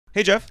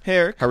Hey, Jeff. Hey,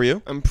 Eric. How are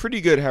you? I'm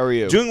pretty good. How are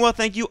you? Doing well,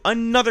 thank you.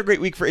 Another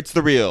great week for It's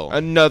The Real.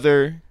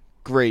 Another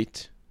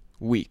great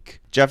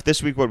week. Jeff,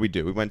 this week what did we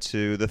do? We went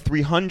to the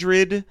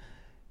 300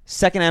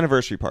 second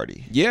anniversary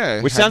party.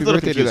 Yeah. Which sounds a little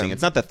birthday to confusing. them.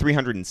 It's not the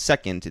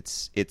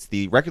 302nd. It's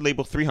the record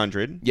label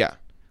 300. Yeah.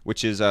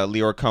 Which is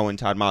Leor Cohen,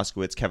 Todd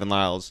Moskowitz, Kevin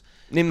Lyles.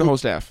 Name the whole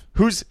staff.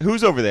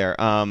 Who's over there?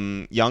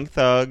 Young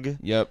Thug.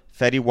 Yep.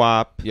 Fetty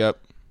Wap. Yep.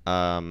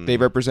 They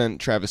represent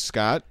Travis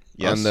Scott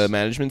on the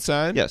management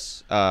side.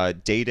 Yes.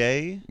 Day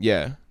Day.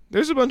 Yeah.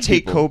 There's a bunch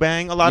Tate of people.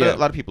 Kobang. A lot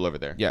of people over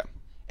there. Yeah.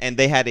 And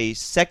they had a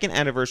second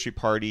anniversary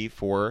party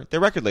for their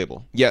record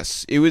label.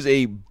 Yes. It was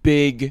a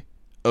big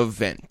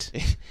event.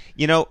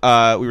 You know,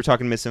 we were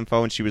talking to Miss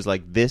Info, and she was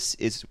like, this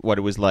is what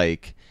it was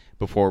like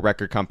before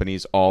record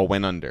companies all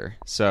went under.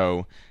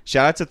 So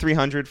shout out to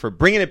 300 for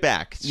bringing it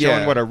back,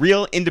 showing what a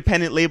real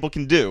independent label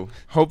can do.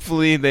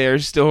 Hopefully they are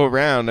still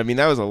around. I mean,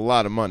 that was a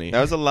lot of money.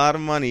 That was a lot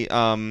of money.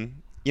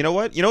 You know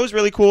what? You know what was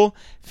really cool?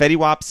 Fetty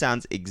Wap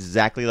sounds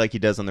exactly like he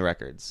does on the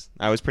records.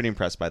 I was pretty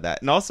impressed by that.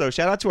 And also,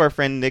 shout out to our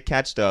friend Nick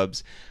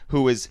Catchdubs,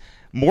 who was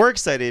more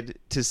excited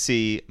to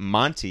see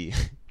Monty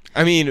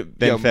than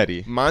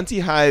Fetty. Monty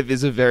Hive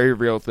is a very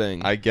real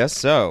thing. I guess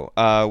so.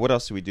 What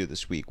else did we do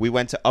this week? We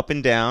went to Up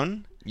and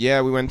Down.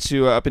 Yeah, we went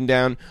to Up and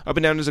Down. Up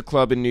and Down is a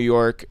club in New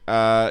York.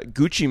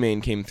 Gucci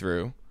Mane came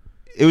through.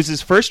 It was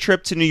his first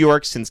trip to New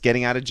York since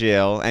getting out of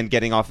jail and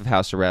getting off of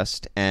house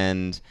arrest,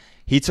 and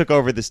he took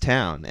over this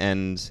town,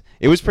 and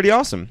it was pretty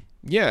awesome.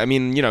 Yeah, I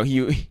mean, you know,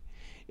 he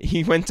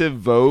went to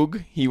Vogue,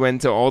 he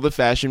went to all the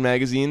fashion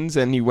magazines,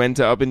 and he went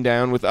to Up and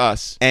Down with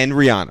us. And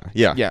Rihanna,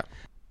 yeah. Yeah.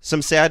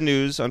 Some sad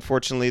news,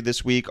 unfortunately,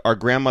 this week. Our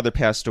grandmother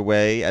passed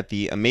away at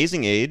the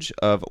amazing age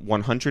of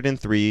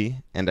 103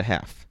 and a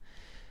half.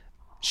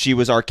 She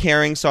was our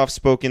caring,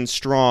 soft-spoken,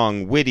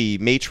 strong, witty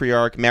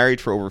matriarch, married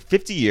for over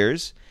 50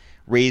 years,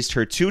 raised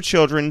her 2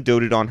 children,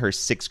 doted on her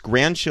 6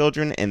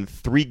 grandchildren and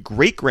 3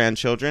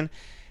 great-grandchildren,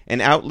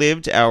 and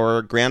outlived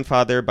our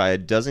grandfather by a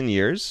dozen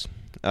years.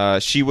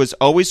 She was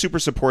always super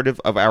supportive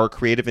of our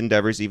creative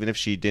endeavors, even if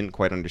she didn't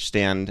quite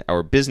understand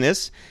our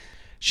business.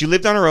 She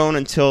lived on her own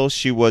until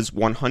she was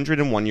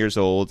 101 years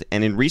old,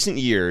 and in recent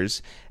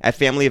years, at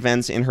family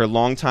events in her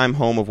longtime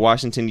home of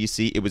Washington,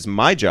 D.C., it was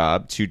my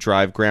job to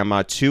drive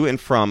Grandma to and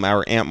from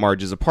our Aunt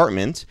Marge's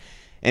apartment,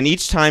 and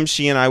each time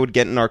she and I would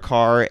get in our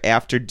car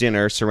after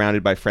dinner,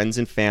 surrounded by friends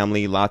and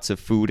family, lots of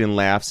food and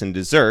laughs and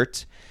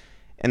dessert,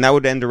 and that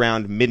would end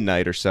around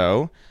midnight or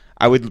so,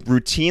 I would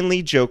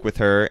routinely joke with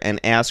her and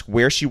ask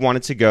where she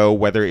wanted to go,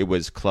 whether it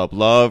was Club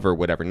Love or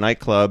whatever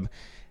nightclub,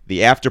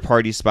 the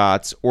after-party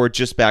spots, or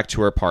just back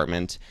to her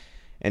apartment.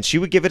 And she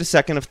would give it a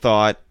second of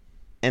thought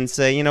and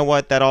say, you know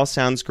what, that all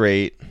sounds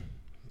great,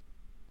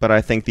 but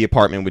I think the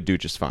apartment would do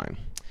just fine.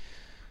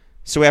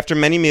 So after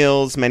many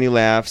meals, many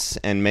laughs,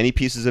 and many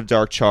pieces of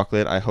dark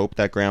chocolate, I hope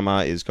that Grandma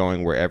is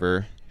going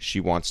wherever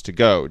she wants to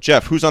go.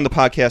 Jeff, who's on the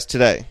podcast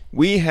today?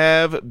 We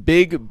have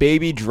Big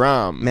Baby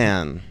D.R.A.M.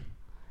 Man,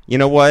 you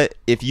know what?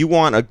 If you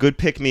want a good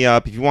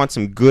pick-me-up, if you want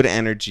some good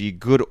energy,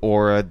 good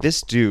aura,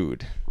 this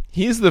dude,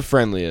 he's the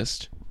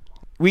friendliest.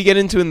 We get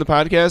into it in the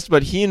podcast,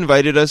 but he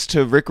invited us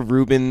to Rick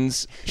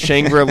Rubin's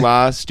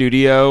Shangri-La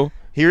studio.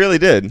 He really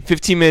did.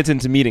 15 minutes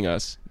into meeting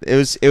us. It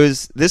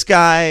was this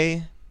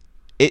guy.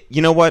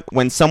 You know what?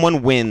 When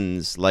someone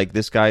wins, like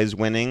this guy is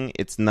winning,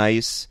 it's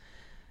nice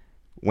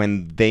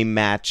when they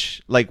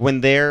match, like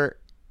when their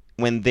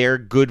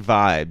good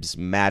vibes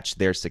match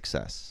their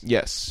success.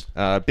 Yes.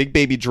 Big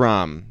Baby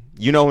D.R.A.M.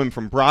 You know him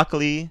from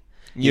Broccoli.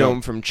 You know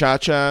him from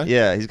Cha-Cha.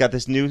 Yeah, he's got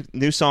this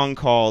new song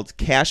called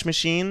Cash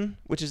Machine,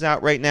 which is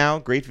out right now.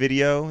 Great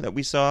video that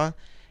we saw.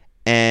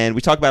 And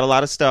we talk about a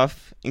lot of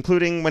stuff,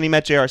 including when he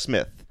met J.R.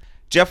 Smith.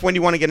 Jeff, when do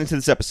you want to get into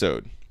this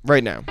episode?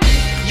 Right now.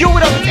 Yo,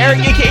 what up, it's Eric,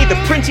 a.k.a. The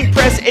Printing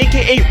Press,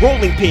 a.k.a.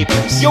 Rolling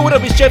Papers. Yo, what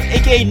up, it's Jeff,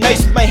 a.k.a.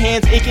 Nice with My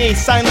Hands, a.k.a.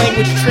 Sign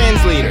Language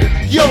Translator.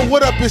 Yo,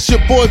 what up, it's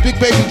your boy, Big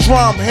Baby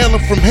D.R.A.M,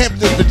 hailing from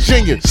Hampton,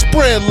 Virginia.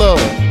 Spread love.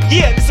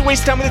 Yeah, this is a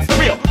waste of time when it's the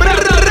real.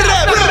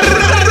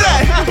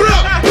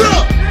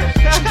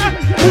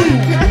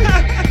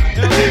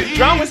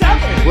 D.R.A.M, what's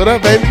happening? What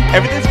up, baby?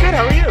 Everything's good,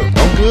 how are you?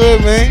 I'm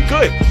good, man.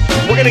 Good.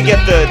 We're gonna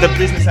get the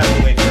business out of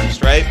the way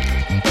first, right?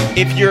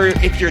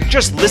 If you're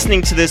just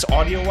listening to this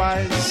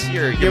audio-wise,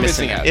 you're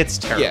missing out. It's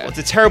terrible. Yeah. It's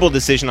a terrible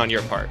decision on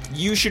your part.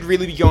 You should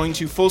really be going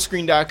to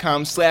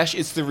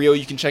fullscreen.com/itsthereal.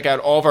 You can check out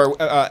all of our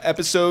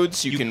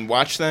episodes. You can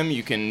watch them.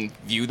 You can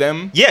view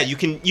them. Yeah, you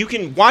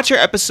can watch our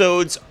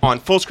episodes on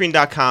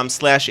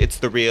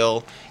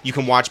fullscreen.com/itsthereal. You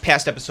can watch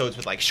past episodes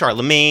with like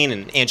Charlemagne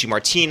and Angie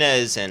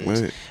Martinez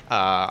and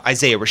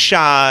Isaiah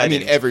Rashad. I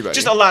mean, everybody.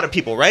 Just a lot of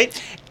people,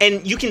 right?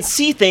 And you can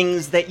see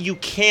things that you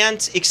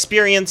can't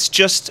experience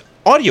just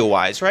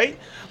audio-wise, right?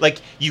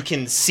 Like you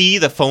can see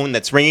the phone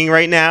that's ringing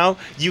right now.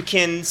 You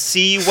can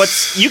see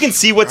what's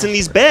in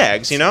these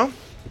bags, you know?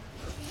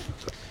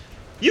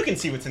 You can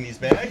see what's in these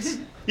bags.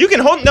 You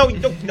can hold no.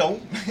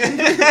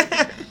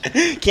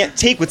 Can't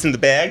take what's in the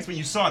bags, but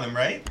you saw them,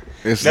 right?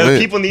 It's now lit.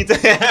 people need to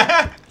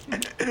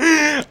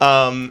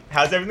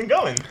how's everything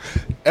going?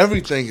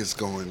 Everything is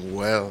going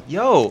well.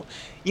 Yo,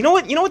 You know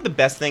what? You know what the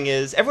best thing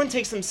is? Everyone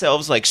takes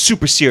themselves like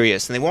super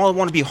serious, and they all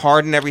want to be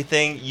hard and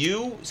everything.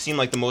 You seem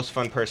like the most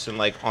fun person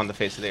like on the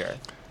face of the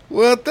earth.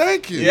 Well,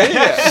 thank you.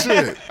 Yeah.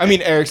 Shit. I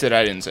mean, Eric said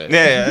I didn't say it.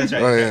 Yeah, that's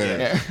right. Oh,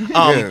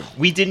 yeah. Yeah.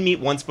 We did meet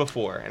once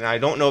before, and I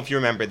don't know if you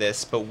remember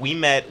this, but we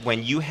met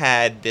when you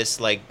had this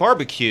like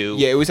barbecue.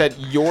 Yeah, it was at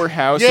your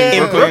house Yeah.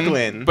 in In Brooklyn,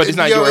 Brooklyn. but it's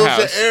not Yo, your it was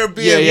house. an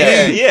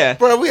Airbnb. Yeah.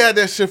 Bro, we had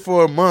that shit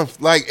for a month.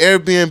 Like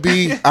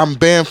Airbnb, I'm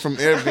banned from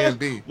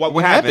Airbnb.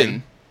 What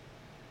happened?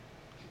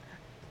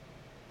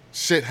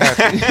 Shit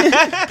happened.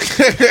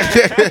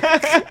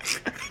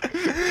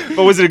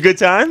 But was it a good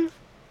time?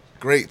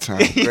 Great time.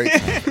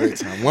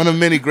 One of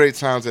many great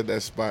times at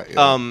that spot.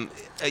 Yeah.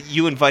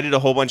 You invited a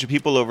whole bunch of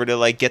people over to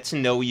like get to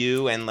know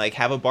you and like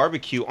have a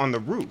barbecue on the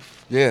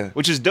roof. Yeah.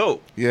 Which is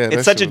dope. Yeah, it's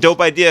that such a shit was-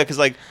 dope idea because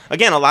like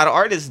again, a lot of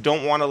artists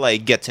don't want to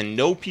like get to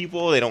know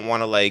people. They don't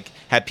want to like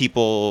have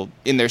people.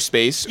 In their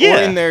space Yeah.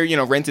 or in their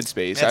rented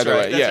space. That's either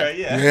right. way. That's right.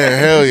 Yeah. Yeah,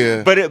 hell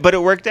yeah. But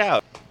it worked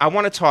out. I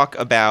want to talk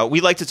about.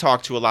 We like to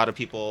talk to a lot of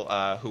people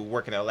who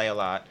work in LA a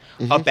lot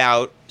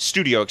about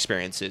studio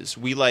experiences.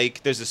 We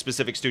like. There's a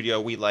specific studio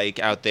we like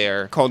out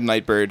there. Called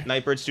Nightbird.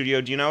 Nightbird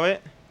Studio. Do you know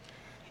it?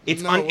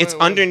 It's No, it's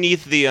wait.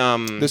 underneath the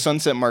The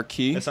Sunset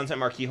Marquee. Sunset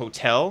Marquee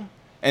Hotel.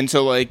 And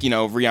so, like,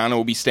 Rihanna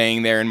will be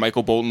staying there and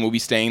Michael Bolton will be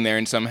staying there,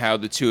 and somehow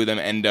the two of them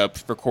end up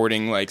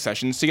recording, like,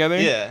 sessions together.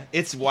 Yeah,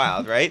 it's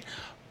wild, right?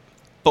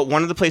 But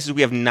one of the places we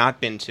have not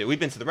been to,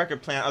 we've been to the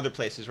record plant, other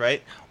places,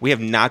 right? We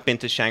have not been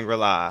to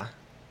Shangri-La,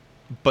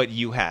 but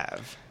you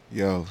have.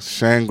 Yo,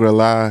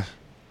 Shangri-La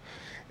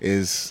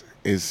is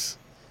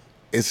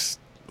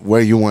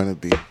where you want to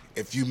be.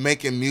 If you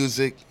making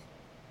music,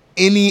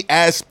 any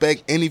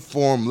aspect, any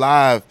form,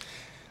 live,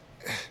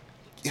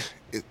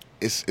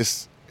 it's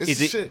Is shit. it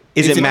is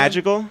It's it an-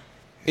 magical?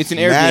 It's an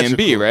Magical.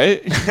 Airbnb,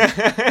 right?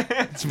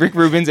 It's Rick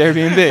Rubin's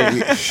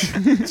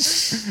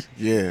Airbnb.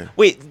 Yeah.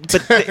 Wait,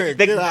 but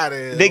Get out of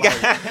here. they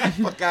Like, got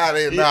fuck out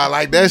of here. Nah,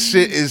 like that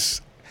shit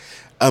is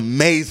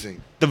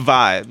amazing. the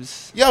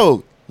vibes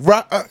Yo,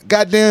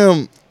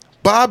 goddamn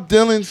Bob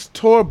Dylan's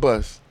tour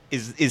bus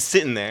is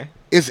sitting there.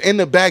 is in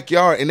the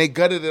backyard and they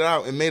gutted it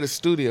out and made a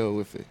studio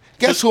with it.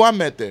 Guess who I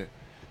met there?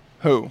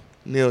 Who?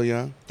 Neil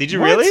Young. Did you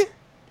What? really?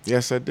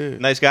 Yes, I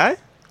did. Nice guy?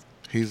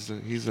 He's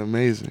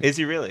amazing. Is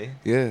he really?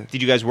 Yeah,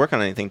 Did you guys work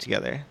on anything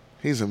together?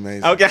 he's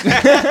amazing. Okay.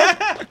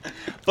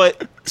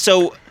 But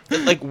so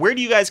like where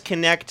do you guys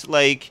connect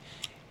like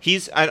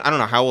he's I don't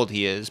know how old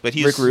he is, but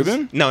he's Rick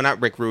Rubin? No,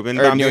 not Rick Rubin.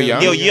 Or but I'm Neil saying Young?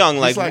 Neil Young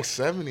He's like like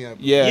 70. I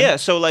believe. Yeah. yeah,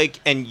 so like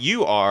and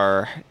you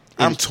are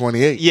I'm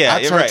 28. Yeah, I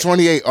you're turned right.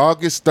 28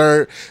 August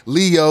 3rd.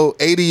 Leo,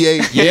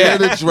 88. Yeah. Year of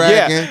the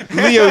Dragon.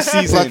 Yeah. Leo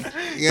season. Like,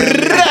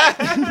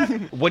 yeah,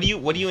 what do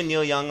you and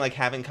Neil Young like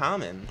have in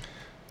common?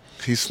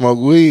 he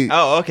smoked weed.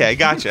 Oh, okay,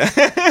 gotcha.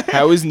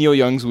 How is Neil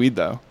Young's weed,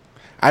 though?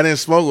 I didn't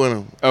smoke with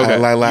him. Okay.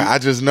 I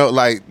just know,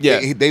 like,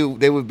 Yeah.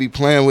 they would be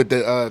playing with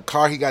the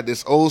car. He got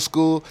this old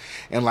school,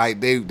 and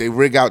like they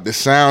rig out the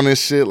sound and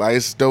shit. Like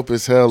it's dope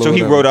as hell. So or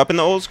he whatever. wrote up in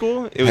the old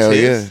school? It was Hell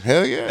his? yeah,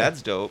 hell yeah.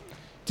 That's dope.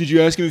 Did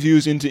you ask him if he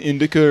was into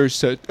indica or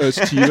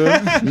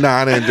sativa? Nah,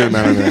 I didn't do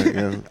none of that. You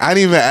know? I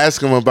didn't even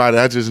ask him about it.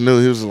 I just knew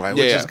he was like,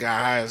 "What Yeah. this guy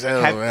high as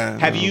hell, Have, man."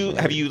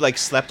 have you like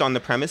slept on the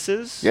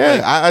premises?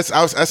 Yeah, I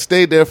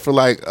stayed there for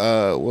like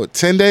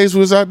 10 days. We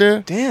was out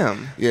there.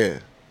 Damn. Yeah.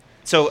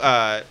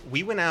 So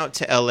we went out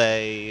to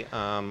LA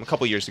a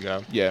couple years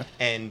ago. Yeah.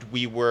 And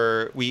we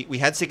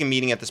had to take a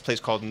meeting at this place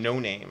called No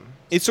Name.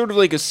 It's sort of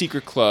like a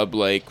secret club,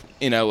 like,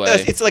 in LA.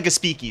 It's like a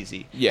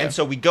speakeasy. Yeah. And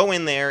so we go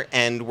in there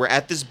and we're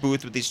at this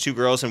booth with these two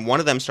girls and one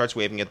of them starts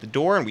waving at the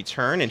door and we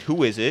turn and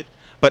who is it?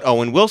 But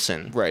Owen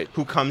Wilson, Right.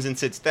 Who comes and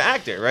sits, the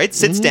actor, right?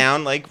 Sits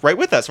down like right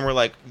with us, and we're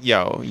like,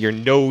 "Yo, your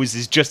nose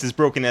is just as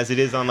broken as it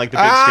is on like the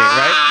big screen,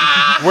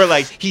 right?" We're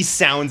like, he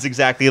sounds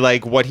exactly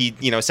like what he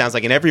sounds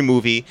like in every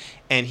movie,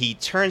 and he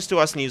turns to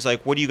us and he's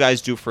like, "What do you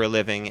guys do for a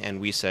living?" And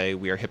we say,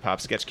 "We are hip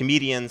hop sketch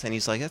comedians," and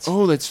he's like, "That's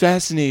Oh, that's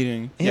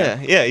fascinating. yeah."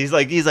 He's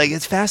like,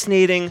 it's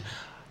fascinating.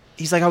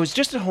 He's like, I was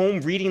just at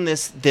home reading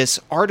this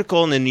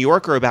article in the New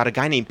Yorker about a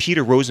guy named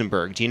Peter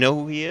Rosenberg. Do you know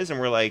who he is? And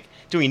we're like,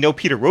 do we know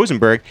Peter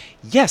Rosenberg?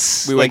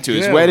 Yes. We Like, went to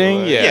his yeah, wedding.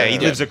 right. Yeah. he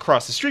lives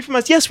across the street from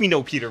us. Yes, we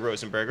know Peter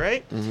Rosenberg,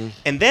 right? Mm-hmm.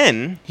 And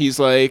then He's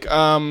like,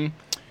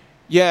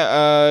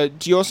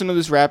 do you also know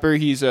this rapper?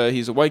 He's a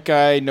white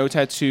guy, no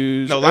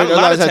tattoos. No, a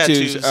lot of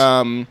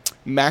tattoos.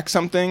 Mac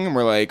something. And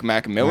we're like,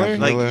 Mac Miller? Mac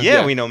like, Miller. yeah,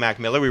 Yeah. we know Mac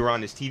Miller. We were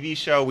on his TV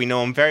show. We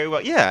know him very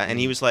well. Yeah. And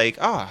he was like,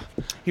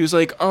 He was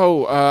like,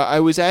 I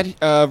was at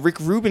Rick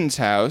Rubin's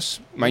house,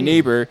 my Mm.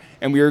 neighbor,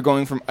 and we were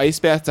going from ice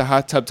bath to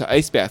hot tub to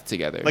ice bath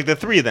together. like the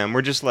three of them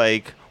were just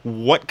like,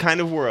 what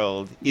kind of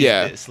world is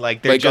Yeah. this?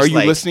 Like, they're like, just are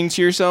you listening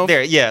to yourself?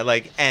 There, yeah,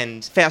 like,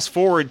 and fast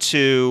forward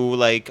to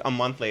like a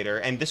month later,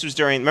 and this was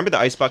during, remember the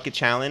Ice Bucket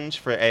Challenge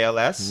for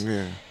ALS?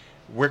 Yeah.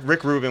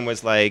 Rick Rubin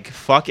was like,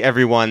 fuck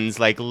everyone's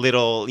like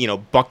little,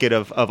 bucket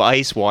of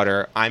ice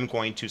water. I'm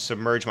going to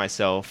submerge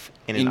myself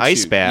in an Into-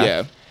 ice bath.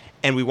 yeah.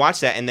 And we watched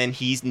that, and then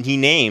he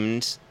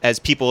named as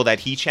people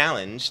that he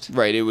challenged.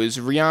 Right. It was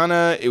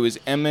Rihanna. It was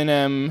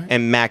Eminem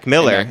And Mac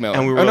Miller.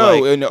 And we were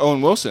and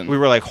Owen Wilson. We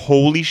were like,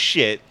 holy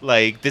shit!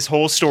 Like this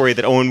whole story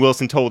that Owen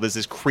Wilson told us,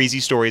 this crazy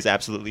story, is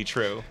absolutely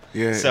true.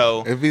 Yeah.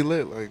 So it'd be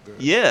lit like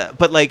that. yeah,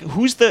 but like,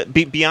 who's the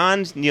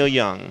beyond Neil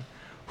Young?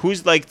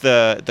 Who's like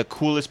the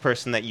coolest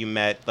person that you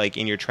met like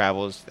in your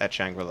travels at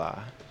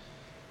Shangri-La?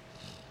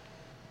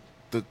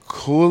 The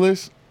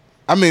coolest.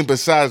 I mean,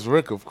 besides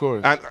Rick, of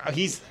course.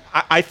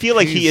 I feel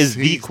like he is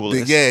the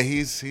coolest.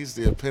 He's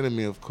the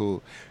epitome of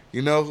cool.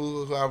 You know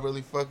who I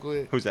really fuck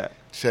with? Who's that?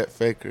 Chet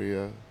Faker,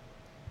 yo.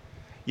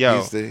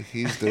 Yo.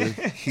 He's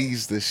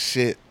the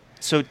shit.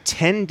 So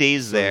 10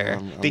 days there,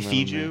 I'm they not,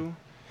 feed man. you.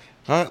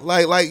 Huh?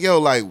 Like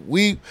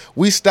we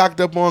stocked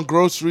up on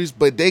groceries,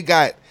 but they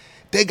got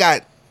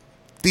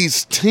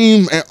these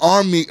team and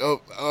army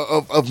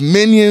of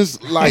minions,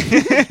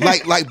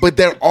 but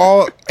they're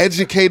all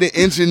educated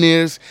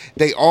engineers.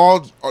 They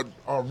all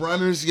are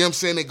runners. You know what I'm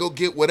saying? They go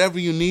get whatever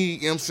you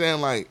need. You know what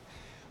I'm saying?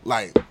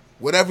 Like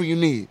whatever you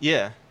need.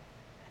 Yeah.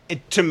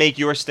 To make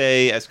your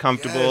stay as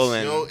comfortable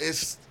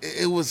Yes,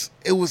 it was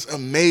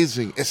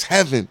amazing. It's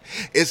heaven.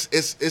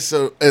 It's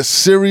a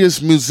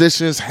serious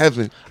musician's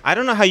heaven. I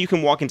don't know how you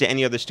can walk into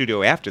any other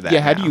studio after that.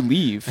 Yeah, how now. do you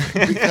leave?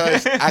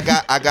 Because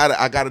I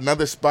got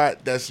another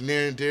spot that's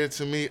near and dear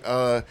to me.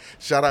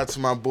 Shout out to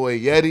my boy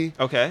Yeti.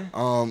 Okay.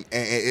 And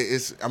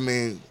it's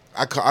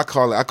I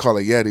call it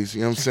Yetis.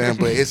 You know what I'm saying?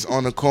 But it's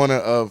on the corner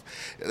of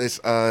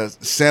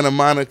Santa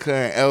Monica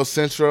and El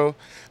Centro.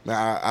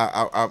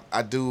 Now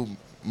I do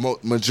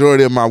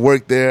majority of my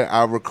work there.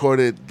 I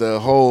recorded the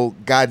whole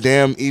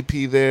goddamn EP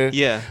there.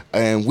 Yeah.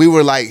 And we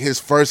were like his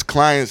first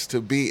clients to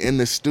be in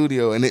the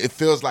studio, and it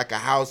feels like a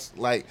house.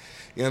 Like,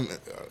 you know,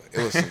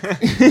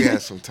 we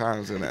had some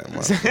times in that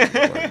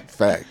motherfucker. Like,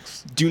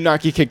 facts. Do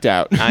not get kicked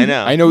out. I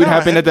know. I know what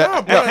happened at the.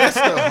 Nah, bro, that's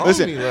the homie.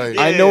 Listen, like,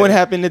 I know what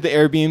happened at the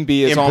Airbnb.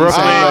 Is In all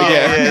Brooklyn. I'm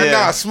saying. Like, Yeah.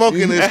 Nah,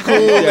 smoking is cool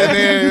in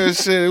there and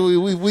shit.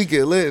 We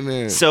get lit in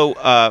there. So,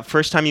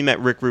 first time you met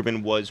Rick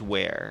Rubin was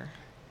where?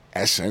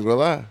 At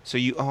Shangri-La. So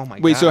oh my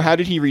god. Wait, so how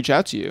did he reach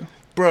out to you?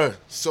 Bruh,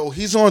 so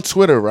he's on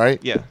Twitter, right?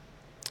 Yeah.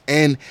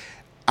 And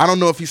I don't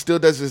know if he still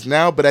does this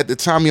now, but at the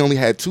time he only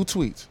had 2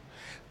 tweets.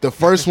 The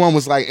first one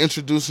was like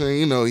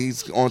introducing,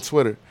 he's on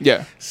Twitter.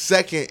 Yeah.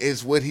 Second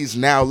is what he's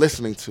now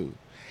listening to.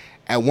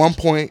 At one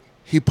point,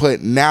 he put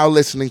now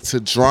listening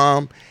to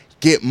D.R.A.M.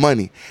 Get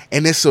Money.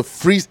 And it's a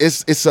free,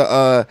 it's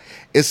a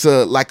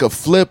like a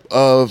flip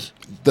of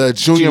the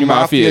Junior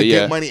Mafia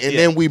Get Money. And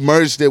then we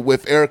merged it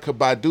with Erykah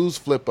Badu's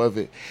flip of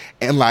it.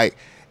 And like,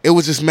 it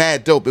was just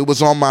mad dope. It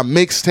was on my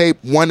mixtape,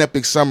 One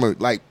Epic Summer.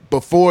 Like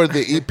before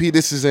the EP,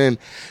 this is in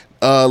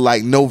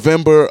like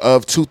November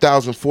of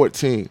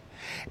 2014.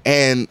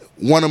 And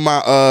one of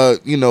my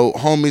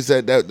homies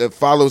that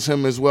follows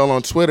him as well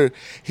on Twitter,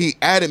 he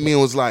added me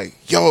and was like,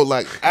 yo,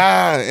 like,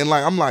 and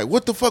like I'm like,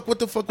 what the fuck?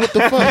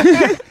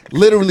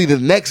 Literally the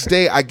next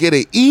day I get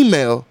an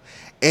email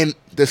and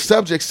the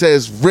subject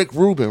says Rick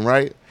Rubin,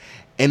 right?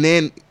 And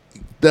then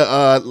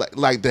the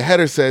like the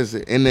header says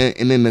it, and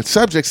then the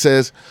subject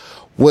says,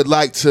 would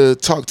like to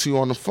talk to you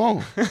on the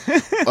phone.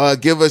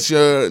 Give us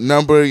your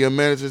number, your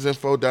manager's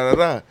info,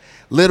 da.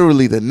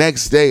 Literally the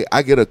next day,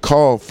 I get a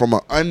call from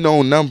an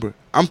unknown number.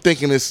 I'm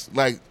thinking it's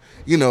like,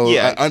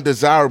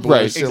 undesirable.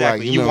 Right, and shit.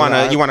 Exactly.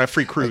 Like, you want a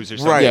free cruise or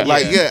something. right?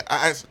 Yeah.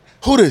 Like,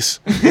 who this?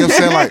 You know what I'm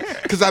saying?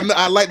 Like, because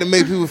I like to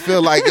make people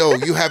feel like, yo,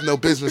 you have no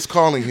business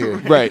calling here.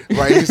 Right.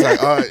 He's like,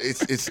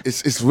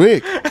 it's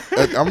Rick.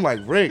 I'm like,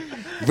 Rick.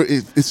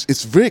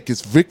 It's Rick.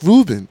 It's Rick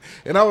Rubin.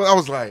 And I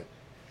was like,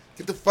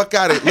 get the fuck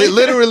out of it.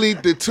 Literally,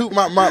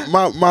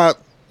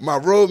 my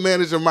road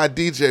manager, my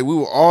DJ, we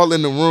were all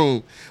in the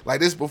room. Like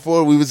this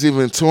before we was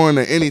even touring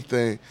or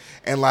anything.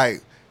 And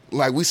like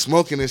we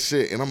smoking this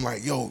shit. And I'm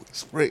like, yo,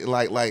 it's Rick.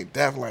 Like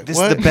Daft, like, This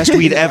what? is the best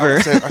weed ever.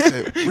 I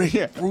said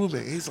Rick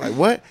Rubin. He's like,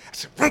 what? I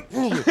said, Rick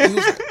Rubin. He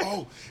was like,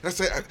 oh. And I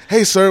said,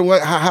 hey, sir,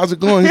 how's it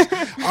going? He's,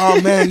 oh,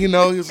 man, he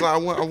was like, I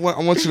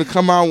want you to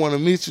come out. I want to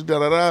meet you,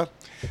 da-da-da.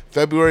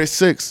 February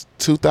 6th,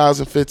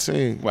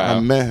 2015. Wow. I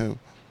met him.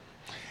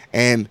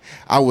 And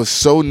I was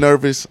so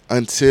nervous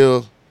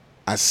until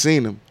I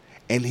seen him.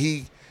 And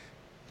he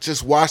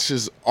just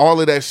washes all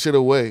of that shit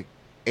away.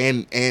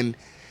 And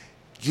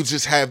you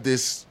just have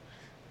this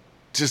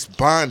just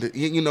bond.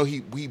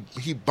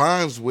 He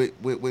bonds with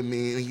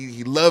me. And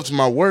he loves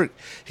my work.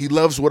 He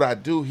loves what I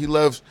do. He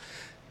loves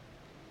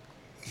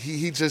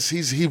he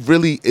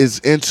really is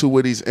into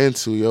what he's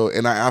into, yo.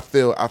 And I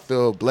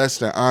feel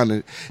blessed and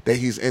honored that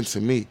he's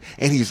into me.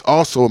 And he's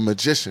also a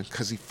magician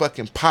because he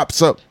fucking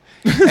pops up.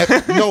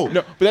 No,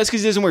 but that's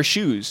because he doesn't wear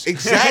shoes.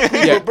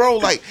 Exactly, Yeah. but bro,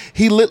 like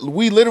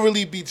we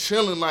literally be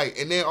chilling, like,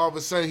 and then all of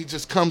a sudden he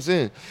just comes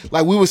in.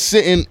 Like we were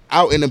sitting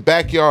out in the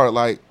backyard,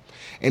 like,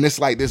 and it's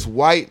like this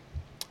white,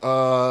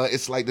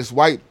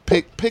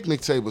 picnic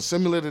table,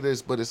 similar to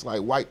this, but it's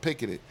like white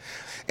picketed,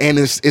 and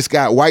it's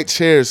got white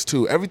chairs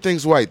too.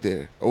 Everything's white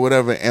there or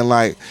whatever, and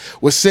like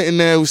we're sitting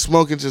there, we're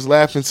smoking, just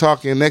laughing,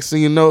 talking. And next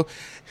thing you know,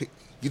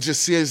 You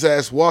just see his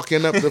ass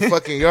walking up the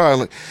fucking yard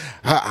like,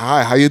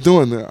 hi, how you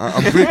doing?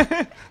 I'm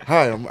Rick.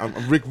 Hi,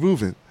 I'm Rick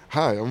Rubin.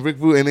 Hi, I'm Rick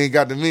Rubin. And then he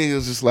got to me, he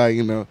was just like,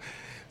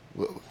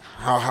 well,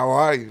 how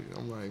are you?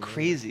 I'm like,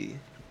 Crazy.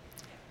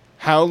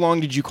 How long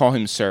did you call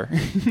him sir?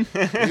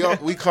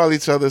 we call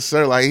each other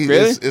sir. Like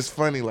Really? It's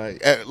funny.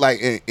 Like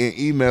in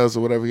emails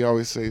or whatever, he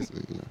always says,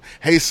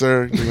 hey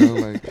sir.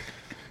 Like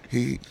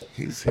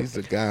he's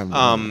the guy.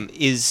 Man.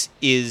 Is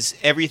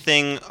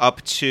everything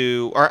up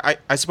to? Or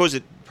I suppose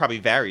it probably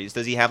varies.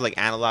 Does he have like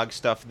analog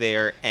stuff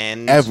there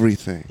and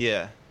everything?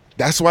 Yeah.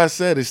 That's why I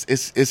said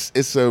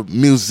it's a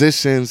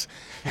musician's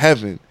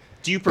heaven.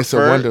 Do you It's a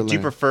prefer? wonderland. Do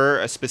you prefer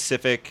a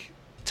specific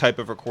type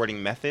of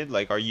recording method?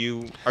 Like, are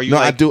you? No,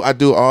 like, I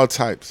do all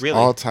types. Really?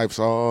 All types.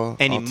 Any all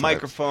types.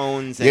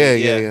 microphones?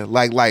 Yeah.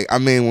 Like I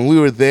mean, when we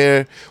were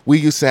there, we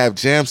used to have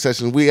jam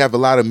sessions. We have a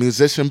lot of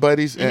musician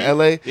buddies in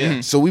LA.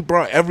 Yeah. So we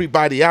brought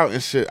everybody out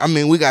and shit. I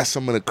mean, we got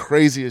some of the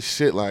craziest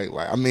shit. Like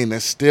I mean,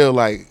 that's still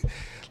like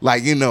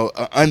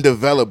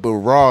undeveloped but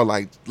raw.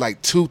 Like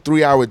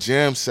 2-3 hour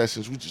jam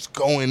sessions. We just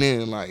going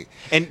in like.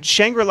 And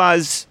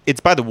Shangri-La's, it's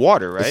by the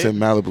water, right? It's in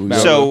Malibu.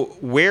 So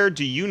where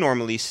do you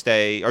normally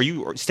stay? Are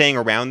you staying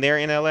around there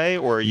in LA,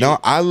 or are you? No,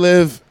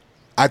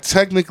 I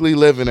technically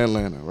live in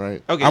Atlanta,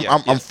 right? Okay,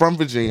 I'm from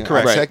Virginia.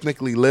 Correct. I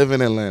technically live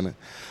in Atlanta.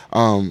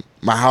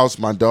 My house,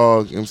 my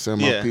dog, you know what I'm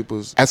saying, my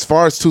people's. As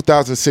far as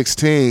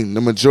 2016,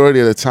 the majority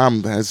of the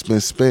time has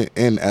been spent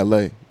in LA. You know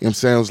what I'm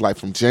saying? It was like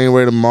from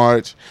January to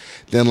March,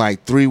 then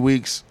like 3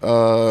 weeks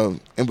in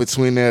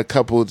between there, a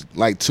couple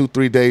like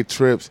 2-3 day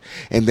trips,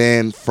 and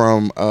then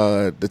from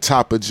the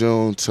top of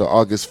June to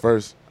August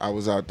 1st, I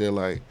was out there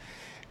like,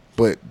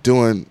 but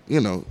doing,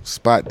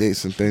 spot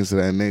dates and things of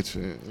that nature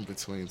in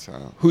between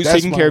time. Who's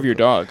taking care of your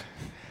dog?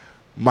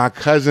 My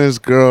cousin's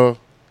girl,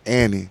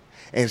 Annie.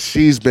 And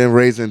she's been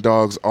raising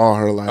dogs all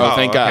her life. Oh,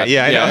 thank God.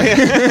 Yeah,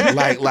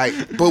 I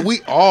know. But we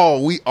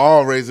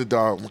all raise a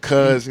dog. My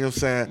cuz, you know what I'm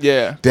saying?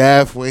 Yeah.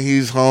 Daff when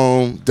he's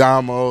home,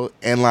 Damo,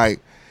 and I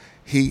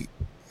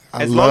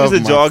As long love as the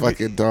my dog-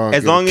 fucking dog.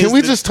 as long Can as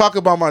we the- just talk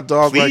about my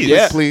dog right Please. quick,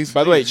 Yeah. please?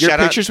 By the way, your Shout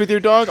out- pictures with your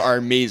dog are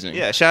amazing.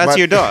 Yeah, shout out My- to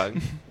your dog.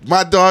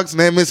 My dog's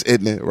name is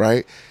Idnit,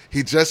 right?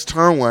 He just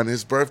turned 1.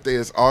 His birthday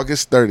is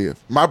August 30th.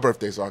 My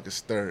birthday is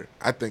August 3rd.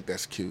 I think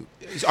that's cute.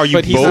 Are you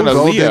But he's both not a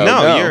golden? Leo,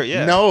 no.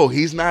 You're No,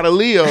 he's not a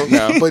Leo,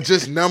 No. but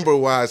just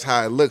number-wise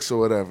how it looks or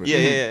whatever. Yeah.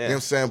 You know what I'm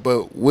saying?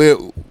 But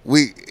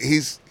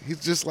he's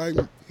just like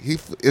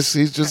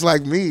he's just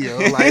like me, yo.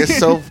 Like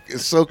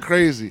it's so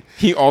crazy.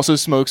 He also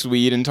smokes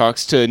weed and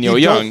talks to Neil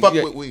He Young. don't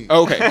fuck with weed.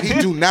 Okay. He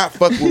do not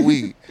fuck with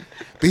weed.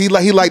 But he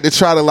like to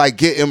try to like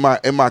get in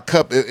my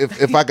cup.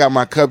 If I got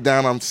my cup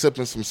down, I'm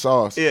sipping some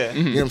sauce. Yeah.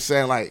 You know what I'm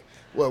saying? Like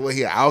what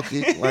he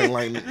alky?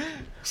 Like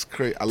it's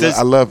crazy.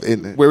 I love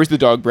it. Where was the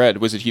dog bred?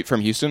 Was it from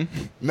Houston?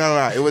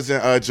 No, it was in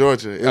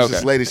Georgia. It was Okay.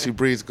 this lady. She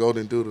breeds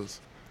golden doodles.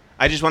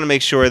 I just want to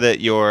make sure that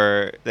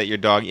your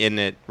dog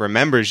Idnit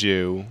remembers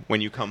you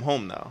when you come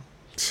home, though.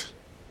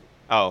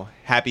 Oh,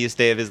 happiest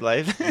day of his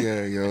life.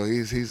 Yeah, yo,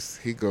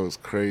 he goes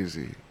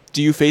crazy.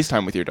 Do you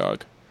FaceTime with your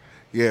dog?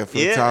 Yeah, from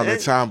Yeah, time to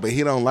and- time, but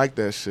he don't like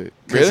that shit.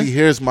 Because Really? he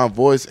hears my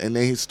voice and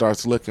then he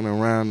starts looking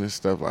around and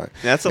stuff like.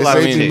 That's a It lot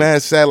of makes me shit.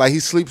 mad sad. Like he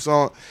sleeps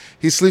on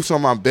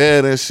my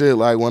bed and shit.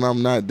 Like when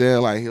I'm not there,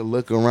 like he'll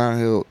look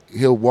around,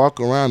 he'll walk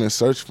around and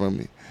search for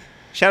me.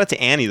 Shout out to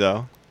Annie,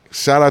 though.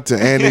 Shout out to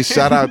Andy.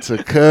 Shout out to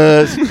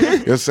Cuz. You know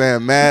what I'm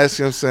saying? Mask.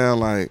 You know what I'm saying?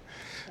 Like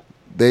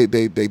they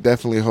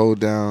definitely hold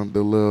down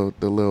the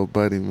little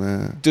buddy,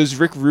 man. Does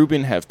Rick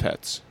Rubin have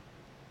pets?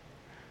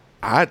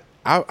 I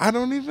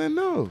don't even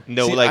know.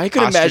 No, See, like I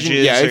could imagine.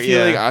 ostriches Yeah, I or-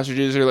 feel like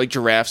ostriches or like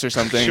giraffes or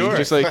something. Sure.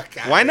 Just like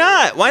Why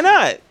not? Why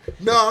not?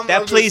 No,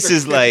 That place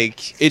is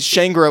like. it's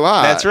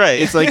Shangri-La. That's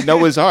right. It's like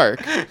Noah's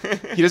Ark.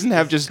 He doesn't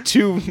have just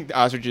 2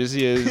 ostriches.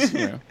 He has,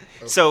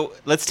 So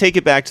let's take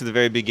it back to the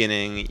very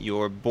beginning.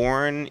 You're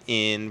born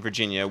in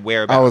Virginia.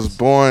 Whereabouts? I was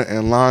born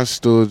in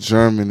Landstuhl,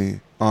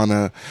 Germany, on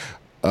a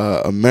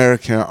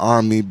American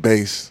Army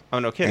base. Oh,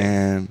 no kidding.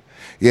 And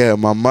yeah,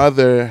 my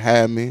mother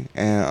had me,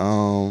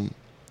 and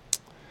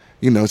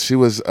she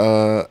was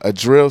a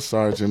drill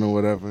sergeant or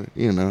whatever,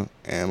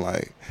 and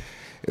like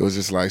it was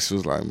just like she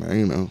was like,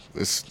 man,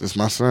 it's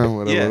my son,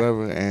 whatever, Yeah.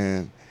 whatever,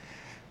 and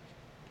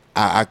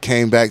I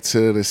came back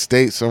to the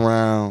States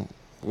around.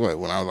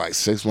 When I was like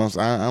 6 months,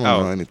 I don't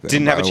know anything.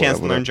 Didn't have a about it, chance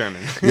to whatever. learn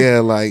German.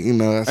 Yeah, like, I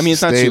mean,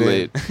 it's not too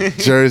late.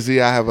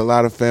 Jersey, I have a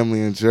lot of family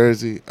in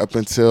Jersey up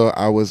until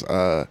I was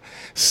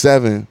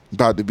 7,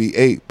 about to be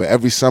 8. But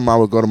every summer I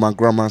would go to my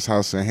grandma's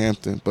house in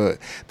Hampton. But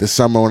the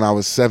summer when I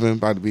was 7,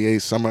 about to be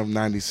 8, summer of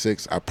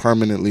 96, I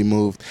permanently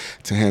moved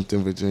to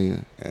Hampton,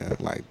 Virginia. And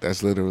like,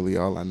 that's literally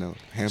all I know.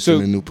 Hampton So,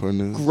 and Newport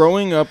News.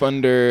 Growing up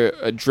under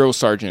a drill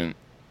sergeant,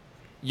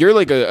 you're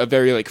like a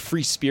very like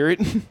free spirit.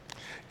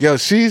 Yo,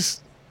 she's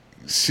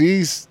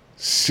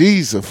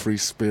a free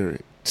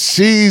spirit.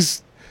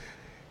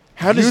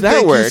 How does you that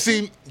think work?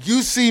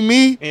 You see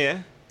me, Yeah.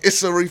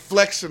 it's a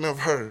reflection of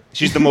her.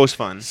 She's the most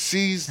fun.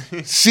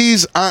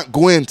 She's Aunt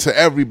Gwen to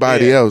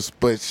everybody Yeah. else,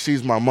 but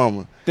she's my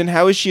mama. Then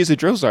how is she as a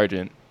drill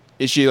sergeant?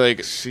 Is she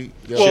like? She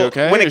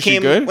okay? When it Is she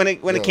came good?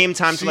 when it came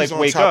time to like she's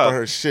wake on top up. of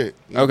her shit.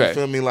 Okay. You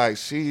feel me? Like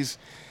she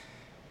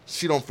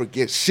don't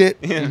forget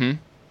shit. Mhm.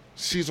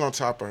 She's on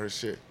top of her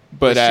shit.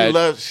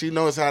 But she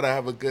knows how to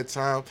have a good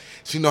time.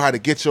 She know how to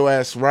get your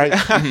ass right.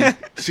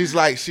 She's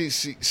like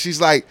she's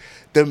like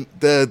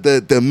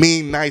the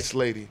mean nice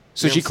lady.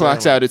 so You know she what I'm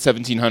clocks saying? out at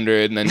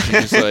 1700, and then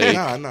she's just like,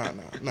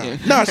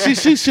 No.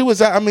 She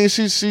was. I mean,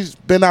 she's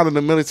been out of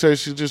the military.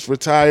 She just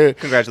retired.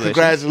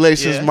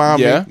 Congratulations, Yeah.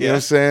 mommy. Yeah. You know what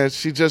I'm saying?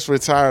 She just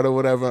retired or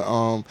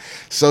whatever.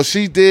 So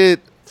she did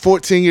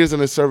 14 years in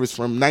the service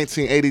from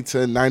 1980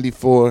 to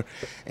 94,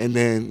 and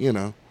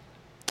then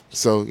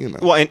so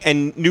Well,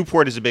 and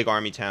Newport is a big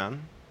Army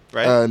town,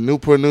 right?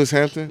 Newport News,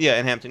 Hampton. yeah,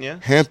 in Hampton, yeah.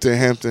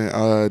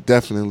 Hampton,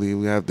 definitely.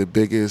 We have the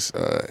biggest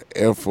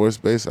Air Force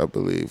base, I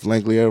believe,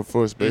 Langley Air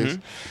Force Base.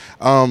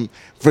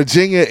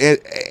 Virginia,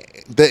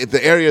 the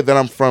area that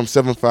I'm from,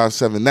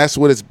 757, that's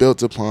what it's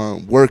built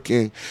upon,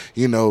 working,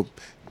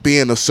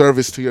 being a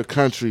service to your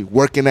country,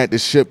 working at the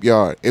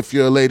shipyard. If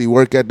you're a lady,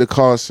 work at the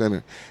call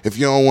center. If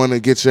you don't want to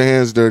get your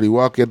hands dirty,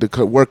 work at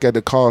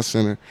the call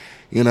center.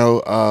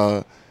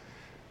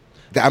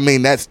 I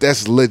mean,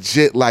 that's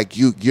legit. Like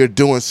you're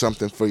doing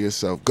something for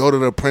yourself. Go to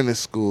the apprentice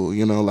school.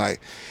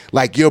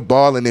 Like you're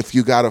balling if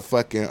you got a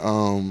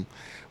fucking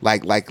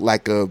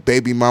like a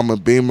baby mama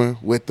Beamer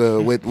with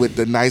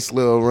the nice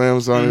little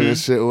rims on it and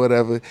shit or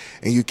whatever,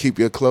 and you keep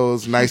your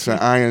clothes nice and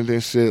ironed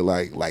and shit.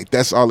 Like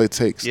that's all it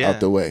takes out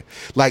the way.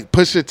 Like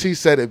Pusha T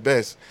said it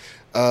best.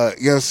 You know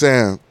what I'm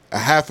saying?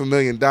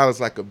 $500,000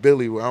 like a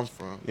Billy where I'm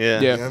from. Yeah.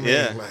 You know what I mean?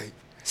 Yeah. Like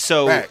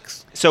So,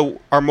 facts.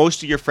 Are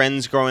most of your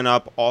friends growing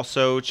up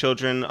also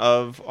children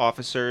of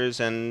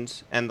officers and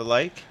the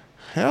like?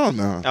 Hell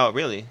no. Oh,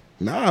 really?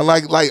 Nah,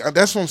 like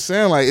that's what I'm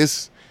saying. Like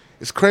it's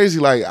crazy.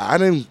 Like I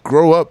didn't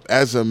grow up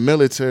as a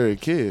military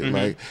kid.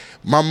 Like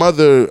my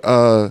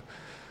mother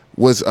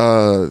was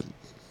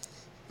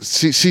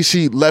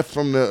she left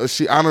from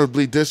she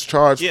honorably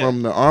discharged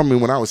from the Army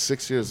when I was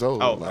 6 years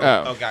old. Oh,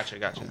 Like, gotcha.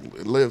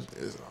 lived.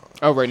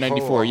 oh right,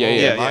 94.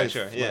 Yeah. life,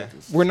 sure, like, yeah.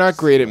 We're not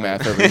great at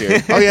math over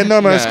here. Oh yeah, no,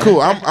 Nah. it's cool.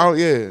 I'm out.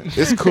 Yeah,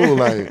 it's cool.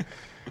 Like,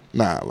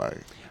 nah,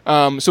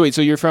 like. So wait,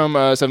 so you're from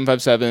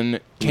 757.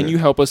 Can you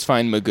help us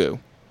find Magoo?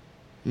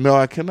 No,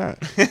 I cannot.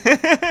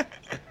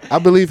 I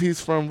believe he's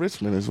from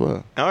Richmond as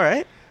well. All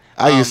right.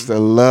 I used to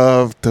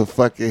love to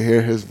fucking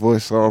hear his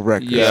voice on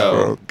records, Yo.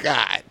 bro.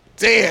 God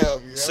damn.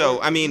 Yo.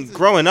 So, I mean,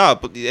 growing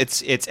up,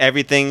 it's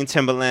everything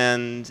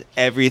Timberland,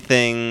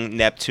 everything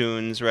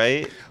Neptunes,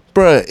 right?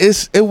 Bruh,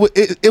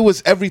 it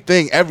was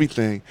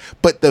everything.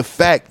 But the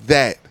fact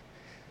that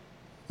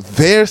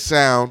their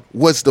sound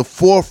was the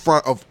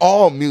forefront of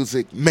all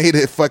music made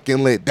it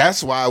fucking lit.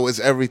 That's why it was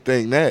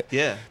everything that.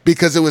 Yeah.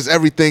 Because it was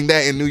everything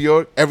that in New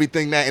York,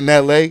 everything that in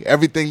LA,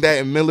 everything that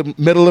in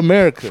middle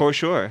America. For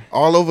sure.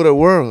 All over the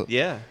world.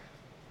 Yeah.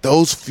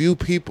 Those few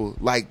people,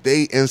 like,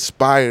 they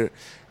inspired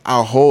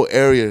our whole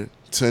area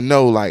to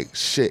know, like,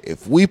 shit,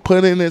 if we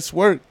put in this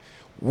work,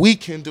 we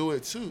can do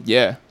it too.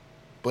 Yeah.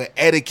 But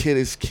etiquette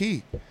is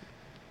key.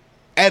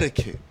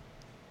 Etiquette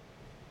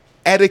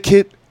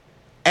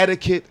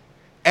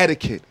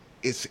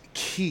is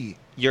key.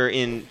 You're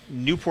in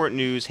Newport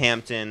News,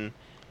 Hampton.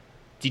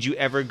 Did you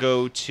ever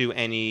go to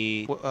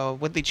any?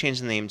 What they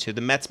changed the name to? The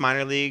Mets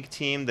minor league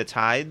team, the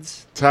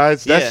Tides.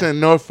 Tides, that's Yeah. in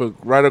Norfolk,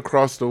 right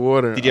across the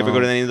water. Did you ever go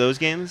to any of those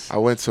games? I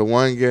went to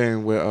one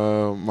game with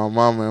my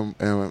mom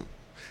and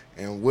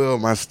Will,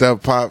 my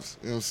step pops.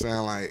 You know what I'm saying?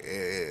 Like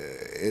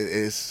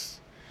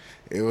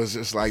it was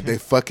just like they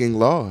fucking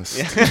lost.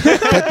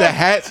 But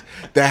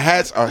the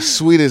hats are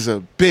sweet as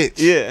a bitch.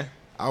 Yeah.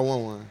 I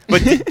want one.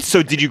 But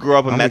so did you grow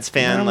up a I'm Mets like,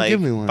 fan, "Man, like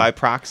give me one." by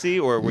proxy,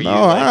 or were you?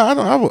 No, Like, I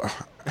don't.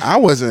 I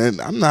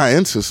wasn't. I'm not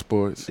into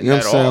sports. You know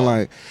what I'm At saying? all.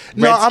 Like,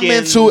 no, I'm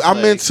Redskins,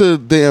 into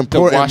the The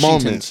important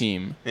Washington moments.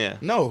 team. yeah.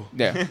 No,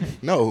 Yeah.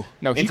 no.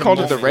 No, he It's a called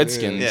it the moment.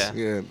 Redskins. Yeah.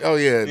 Yeah. Oh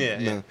yeah.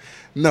 Yeah,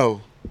 No.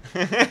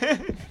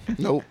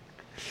 Nope.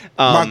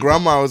 My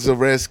grandma was a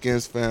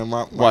Redskins fan.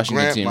 My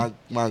Washington team.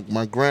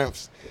 My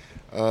gramps,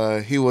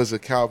 he was a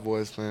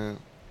Cowboys fan.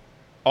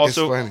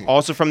 Also, funny.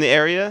 also from the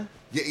area.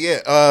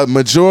 Yeah.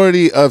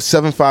 Majority of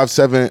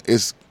 757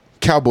 is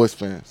Cowboys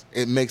fans.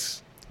 It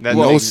makes That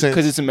no makes- sense.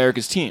 Because it's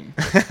America's team.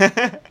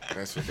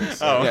 That's what they say.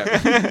 Oh.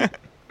 Yeah.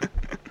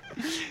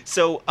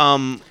 So,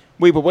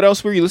 Wait, but what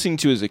else were you listening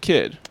to as a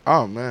kid?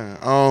 Oh man.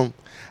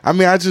 I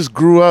mean, I just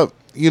grew up,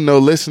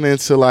 listening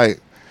to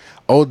like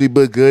oldie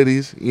but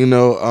goodies.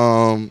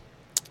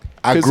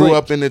 I 'Cause, grew like-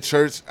 up in the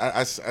church.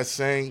 I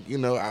sang.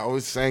 I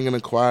always sang in the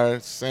choir,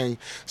 sang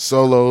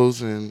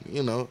solos, and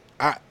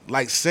I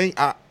like sing.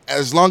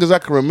 As long as I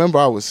can remember,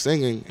 I was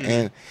singing.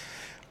 And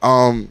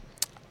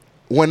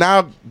when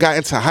I got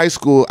into high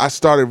school, I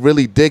started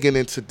really digging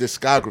into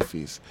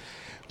discographies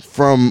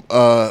from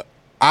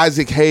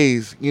Isaac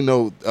Hayes.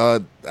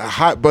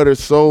 Hot Butter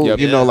Soul. Yep.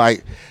 Yeah.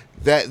 Like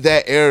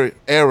that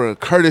era.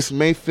 Curtis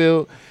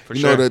Mayfield. For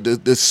sure. The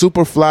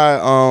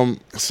Superfly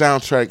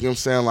soundtrack. You know what I'm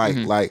saying?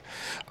 Like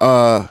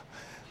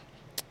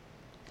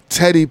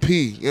Teddy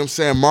P, you know what I'm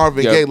saying,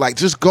 Marvin Yep. Gaye, like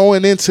just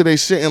going into their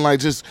shit and like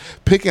just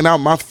picking out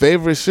my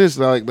favorite shits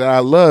like that I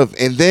love.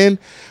 And then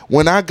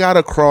when I got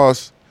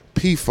across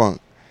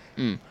P-Funk,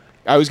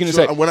 I was gonna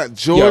say,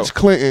 George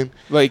Clinton,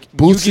 like,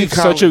 Bootsy you give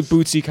such a Collins.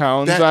 Bootsy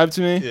Collins That- vibe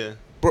to me. Yeah.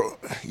 bro,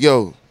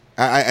 yo,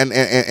 and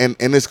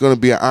it's gonna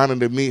be an honor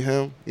to meet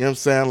him. You know what I'm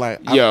saying? Like,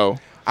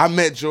 I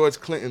met George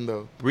Clinton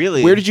though,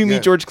 Really? Where did you Yeah.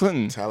 meet George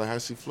Clinton?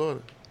 Tallahassee,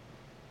 Florida.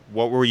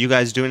 What were you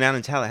guys doing down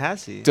in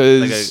Tallahassee?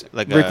 Does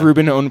Rick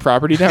Rubin own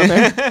property down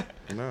there?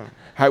 No,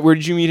 Where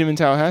did you meet him in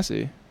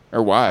Tallahassee,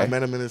 or why? I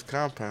met him in his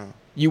compound.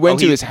 You went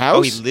to his house.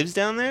 Oh, he lives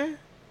down there?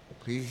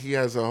 He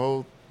has a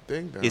whole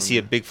thing down Is he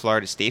a there. big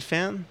Florida State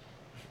fan?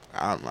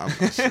 I'm not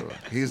sure.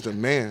 He's the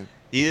man.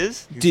 He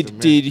is? He's the man.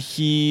 Did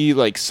he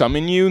like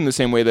summon you in the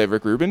same way that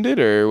Rick Rubin did,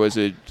 or was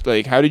it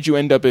like how did you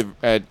end up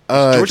at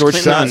George Clinton on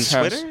Clinton's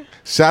house? Twitter?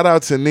 Shout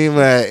out to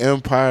Nima at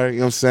Empire. You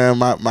know what I'm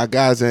saying? My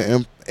guys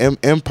at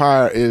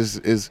Empire is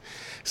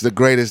the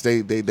greatest.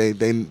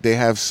 They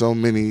have so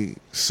many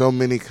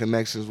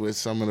connections with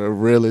some of the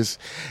realest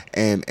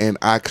and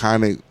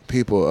iconic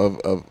people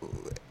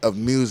of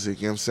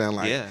music. You know what I'm saying?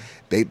 Like Yeah.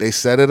 they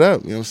set it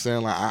up. You know what I'm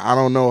saying? Like I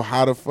don't know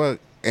how the fuck.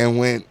 And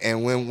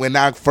when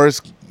I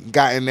first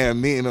got in there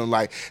meeting them,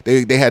 like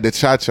they had the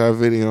Cha Cha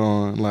video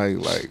on, like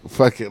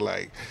fucking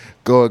like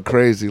going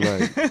crazy,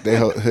 like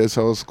his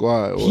whole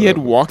squad. He had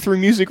walkthrough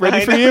music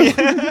ready for you.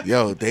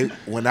 Yo,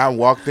 when I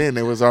walked in,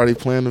 they was already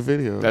playing the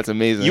video. That's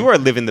amazing. You are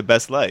living the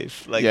best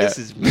life. Like, Yeah. this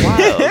is wild.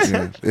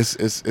 yeah,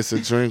 it's a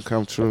dream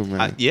come true,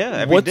 man. Yeah,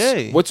 every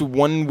day. What's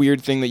one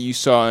weird thing that you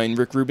saw in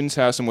Rick Rubin's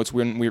house, and what's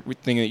one weird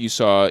thing that you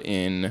saw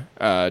in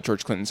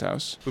George Clinton's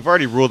house? We've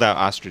already ruled out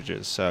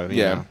ostriches, so you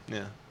Yeah. know.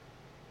 Yeah.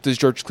 Does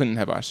George Clinton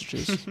have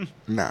ostriches?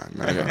 Nah.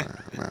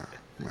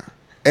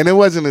 And it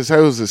wasn't his house;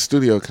 it was a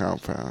studio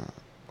compound.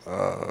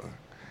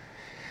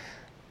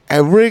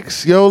 At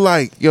Rick's,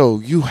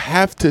 you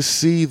have to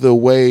see the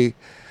way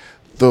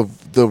the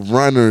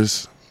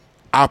runners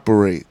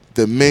operate.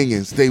 The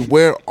minions, they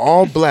wear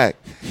all black.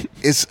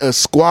 It's a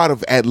squad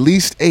of at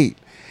least 8.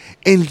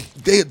 And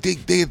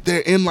they're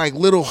in like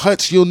little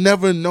huts you'll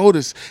never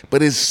notice.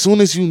 But as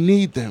soon as you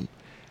need them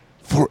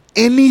for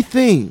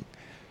anything,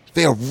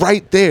 they're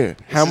right there.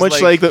 How much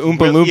like the Oompa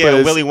Loompas?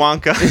 Yeah, Willy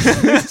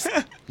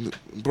Wonka.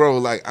 Bro,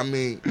 like, I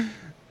mean,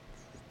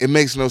 it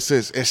makes no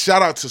sense. And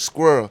shout out to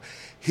Squirrel.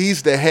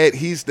 He's the head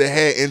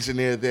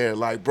engineer there.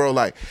 Like, bro,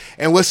 like,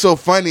 and what's so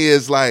funny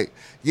is like,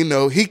 you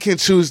know, he can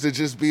choose to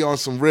just be on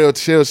some real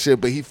chill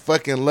shit, but he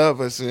fucking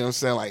love us, you know what I'm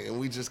saying? Like, and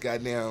we just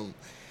goddamn,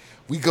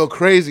 we go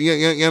crazy, you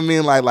know what I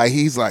mean? Like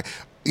he's like,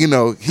 you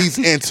know, he's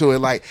into it.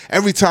 Like,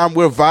 every time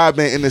we're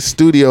vibing in the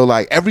studio,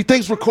 like,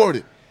 everything's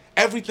recorded.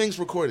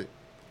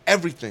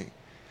 Everything.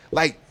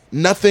 Like,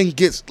 nothing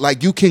gets,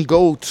 like, you can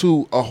go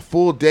to a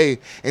full day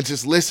and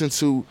just listen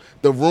to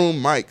the room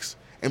mics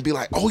and be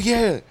like, oh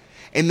yeah.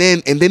 And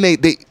then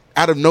they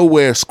out of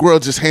nowhere, Squirrel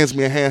just hands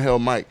me a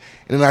handheld mic,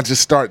 and then I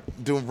just start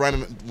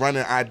running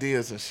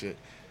ideas and shit.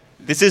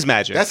 This is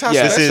magic. That's how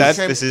this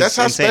Special is that's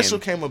how insane. Special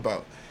came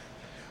about.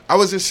 I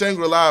was in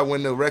Shangri-La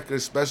when the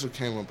record Special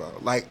came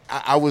about. Like,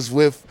 I was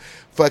with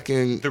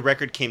fucking The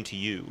record came to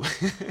you.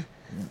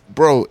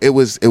 bro. It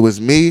was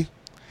me.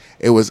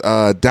 It was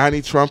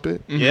Donnie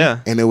Trumpet. Yeah.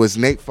 And it was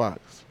Nate Fox.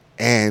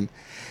 And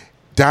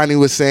Donnie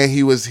was saying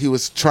he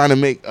was trying to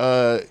make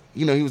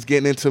he was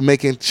getting into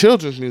making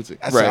children's music.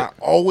 I said, Right. I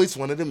always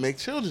wanted to make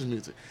children's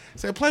music. I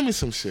said, play me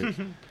some shit.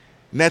 And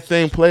that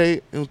thing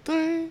played and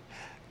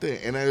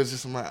it was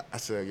just I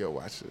said, yo,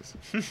 watch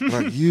this.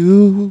 Like,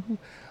 you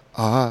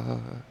are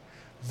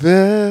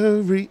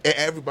very, and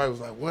everybody was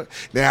like, what?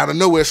 Then out of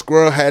nowhere,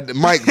 Squirrel had the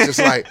mic just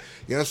like,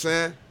 you know what I'm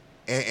saying?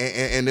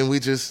 And then we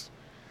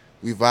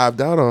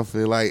vibed out off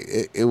it. Like,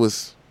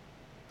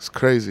 it's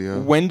crazy,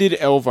 yo. When did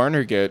Elle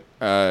Varner get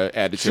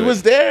added to She it?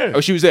 was there.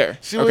 Oh, she was there.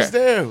 She was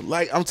there.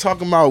 Like, I'm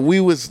talking about, we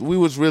was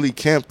really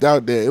camped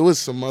out there. It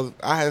was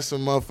I had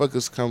some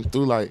motherfuckers come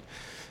through. Like,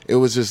 it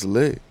was just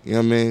lit. You know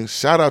what I mean?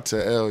 Shout out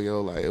to Elle,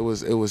 yo. Like, it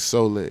was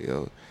so lit,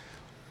 yo.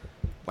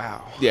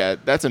 Wow. Yeah,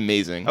 that's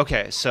amazing.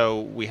 Okay,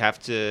 so we have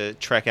to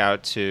trek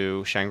out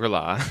to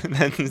Shangri-La.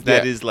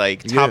 that is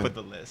like top Yeah. of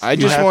the list. I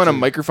just have want a to.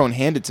 microphone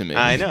handed to me.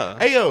 I know.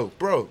 Hey, yo,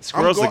 bro.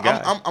 Squirrel's the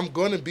guy. I'm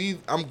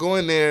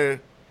going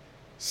there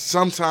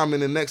sometime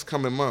in the next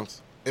coming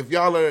months. If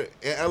y'all are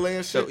in LA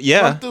and shit, So,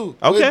 yeah. come through.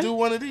 Okay. We'll do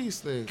one of these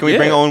things. Can we Yeah.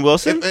 bring Owen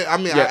Wilson? I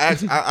mean, Yeah. I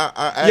asked Yeah,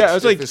 I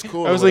was if like, it's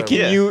cool. I was or like,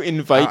 whatever. can you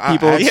invite I-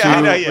 people I- to yeah,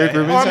 I know, yeah. Rick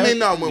Rubin's Well, I house? mean,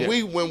 no.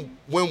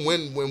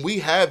 Yeah. When we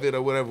have it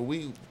or whatever,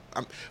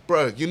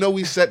 bro, you know,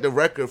 we set the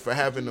record for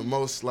having the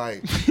most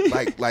like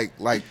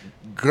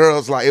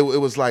girls. Like, it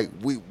was like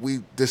we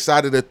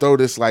decided to throw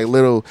this like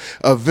little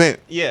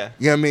event. Yeah.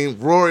 You know what I mean?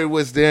 Rory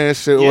was there and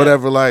shit or Yeah.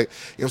 whatever. Like,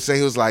 you know what I'm saying?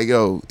 He was like,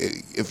 yo,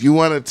 if you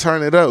want to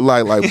turn it up,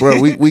 like, bro,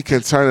 we can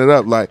turn it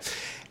up. Like,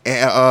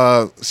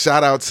 and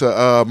shout out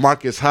to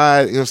Marcus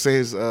Hyde, you know what I'm saying?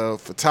 He's a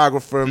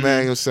photographer, man, you know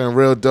what I'm saying?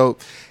 Real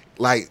dope.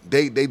 Like,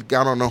 they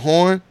got on the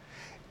horn.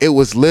 It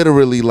was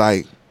literally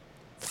like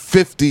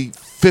 50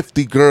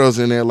 50 girls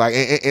in there, like,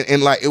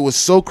 and like, it was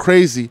so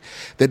crazy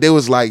that they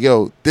was like,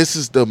 yo, this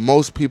is the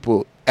most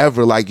people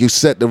ever, like, you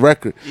set the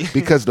record,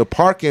 because the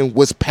parking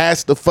was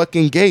past the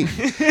fucking gate.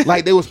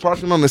 Like, they was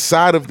parking on the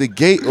side of the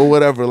gate or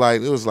whatever.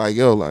 Like, it was like,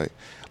 yo, like,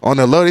 on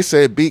the low, they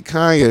said beat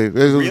Kanye.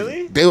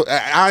 Really?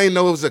 I didn't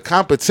know it was a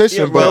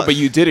competition, Yeah, well, but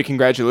you did it.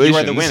 Congratulations.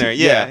 You are the winner.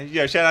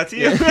 Yeah. Shout out to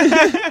you.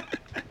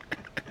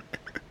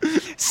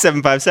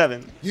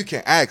 757. You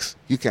can ask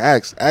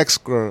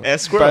Squirrel.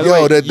 Ask Squirrel. By the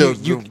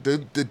Yo, way,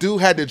 the dude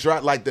had to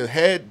drive, like, the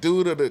head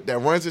dude that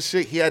runs the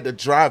shit. He had to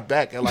drive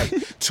back at like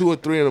 2 or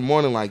 3 in the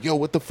morning, like, yo,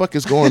 what the fuck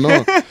is going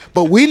on?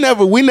 But we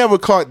never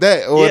caught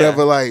that or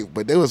whatever. Like,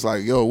 but they was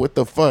like, yo, what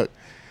the fuck?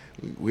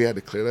 We had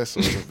to clear that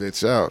son of a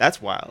bitch out.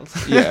 That's wild.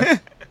 Yeah.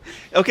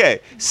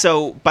 Okay,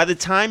 so by the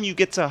time you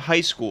get to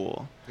high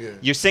school,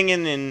 you're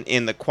singing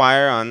in the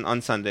choir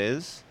on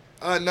Sundays.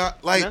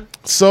 Not like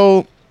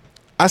so.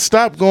 I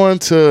stopped going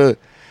to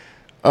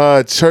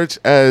church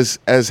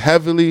as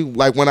heavily.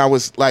 Like, when I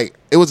was like,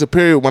 it was a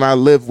period when I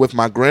lived with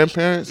my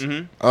grandparents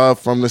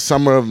from the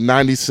summer of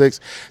 '96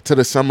 to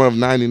the summer of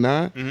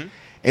 '99,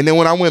 and then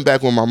when I went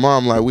back with my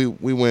mom, like, we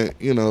went,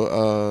 we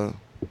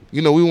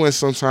went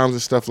sometimes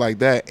and stuff like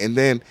that. And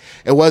then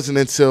it wasn't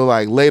until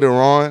like later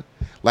on,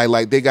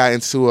 like they got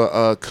into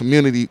a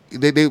community.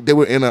 They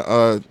were in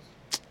a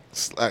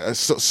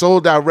soul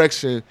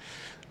direction.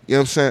 You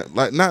know what I'm saying?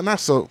 Like, not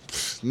so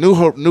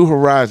New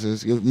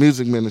Horizons,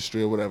 music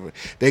ministry or whatever.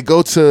 They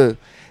go to,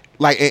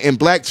 like, in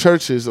black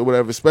churches or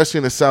whatever, especially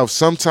in the South,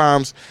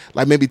 sometimes,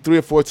 like, maybe 3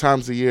 or 4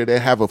 times a year, they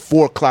have a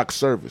 4:00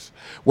 service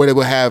where they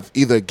will have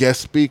either a guest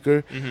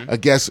speaker, a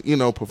guest,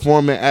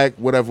 performing act,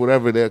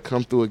 whatever, they'll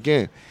come through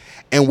again.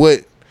 And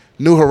what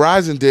New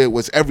Horizon did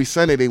was every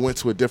Sunday they went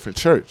to a different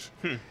church.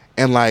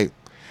 And, like,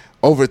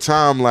 over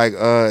time, like,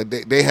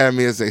 they had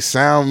me as a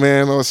sound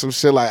man or some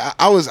shit. Like,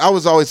 I was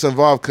always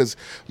involved because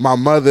my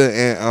mother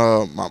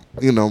and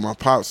my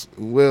pops,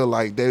 Will,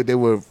 like, they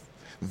were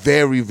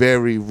very,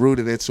 very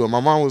rooted into it. My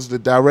mom was the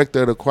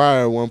director of the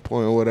choir at one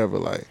point or whatever,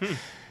 like.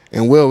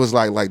 And Will was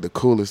like the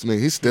coolest nigga.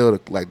 He's still the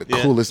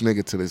coolest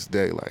nigga to this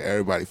day. Like,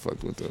 everybody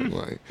fucked with him.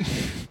 Like,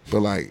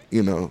 but, like,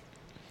 I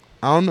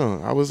don't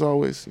know. I was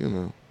always,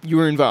 You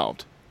were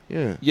involved.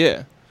 Yeah.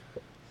 Yeah.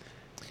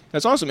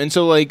 That's awesome. And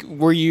so, like,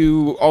 were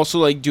you also,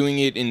 like, doing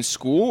it in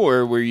school,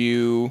 or were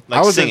you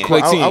Like, I was singing?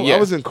 I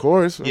was in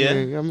chorus. Yeah. I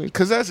mean,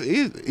 because that's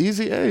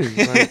easy A.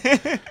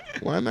 Like,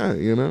 why not?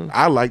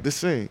 I like to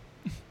sing.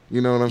 You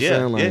know what I'm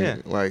saying?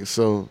 Like, like,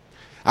 so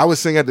I would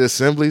sing at the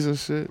assemblies and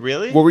shit.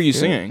 Really? What were you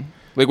singing?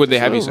 Like, what they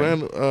have you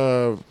sing?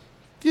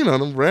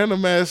 Them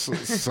random ass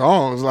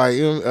songs. Like,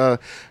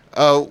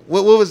 what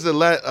was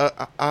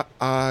the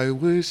I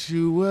wish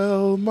you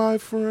well, my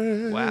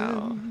friend.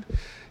 Wow.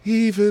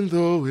 Even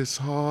though it's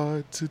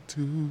hard to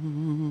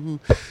do.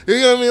 You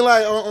know what I mean?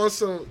 Like, on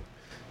some,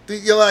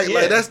 you're like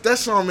that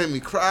song made me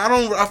cry.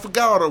 I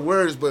forgot all the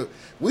words, but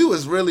we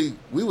was really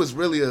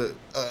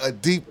a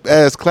deep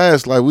ass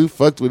class. Like, we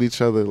fucked with each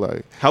other.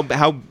 Like,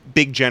 How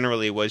big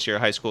generally was your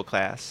high school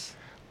class?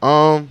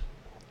 I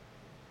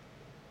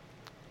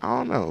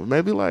don't know,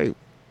 maybe like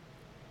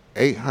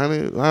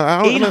 800.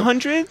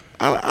 800?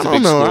 I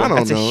don't know. I don't know.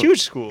 That's a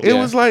huge school. It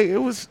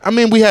was. I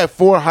mean, we had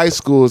 4 high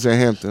schools in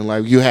Hampton.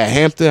 Like, you had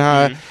Hampton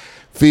High,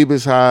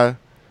 Phoebus High,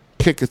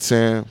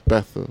 Kickerton,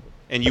 Bethel.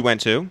 And you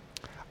went to?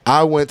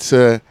 I went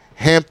to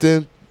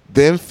Hampton,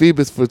 then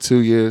Phoebus for 2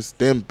 years,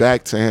 then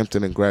back to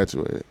Hampton and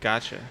graduated.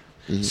 Gotcha.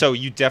 So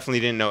you definitely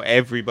didn't know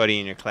everybody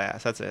in your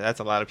class. That's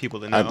a lot of people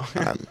to know.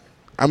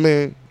 I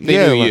mean,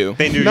 They knew you.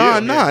 They knew you.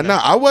 No,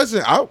 I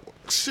wasn't. I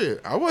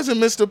wasn't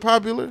Mr.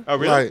 Popular. Oh,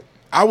 really? Like,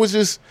 I was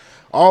just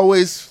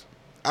always.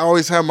 I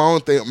always had my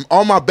own thing.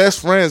 All my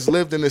best friends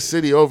lived in the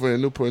city over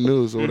in Newport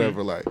News or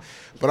whatever. Like,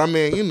 but I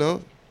mean,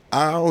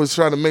 I always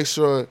try to make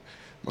sure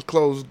my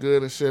clothes was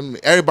good and shit.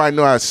 Everybody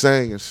know I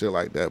sang and shit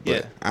like that.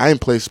 But I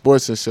ain't play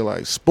sports and shit.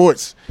 Like,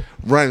 sports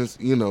runs.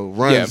 It.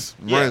 Right. Yeah.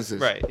 You know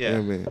what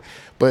I mean?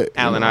 But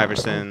Allen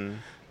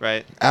Iverson,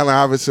 right? Allen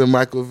Iverson,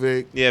 Michael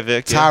Vick. Yeah,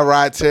 Vic.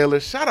 Tyrod Taylor.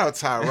 Shout out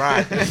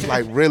Tyrod. That's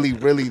like really,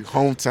 really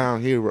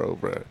hometown hero,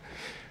 bro.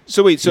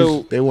 So wait,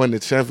 they won the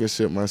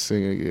championship my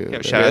senior year.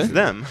 Yeah, shout out to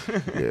them.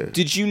 Yeah.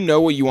 Did you know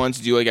what you wanted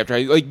to do, like, after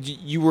like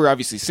you were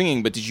obviously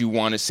singing, but did you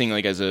want to sing,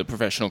 like, as a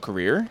professional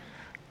career?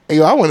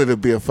 Yo, I wanted to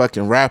be a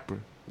fucking rapper.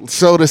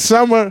 So the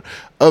summer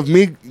of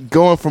me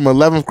going from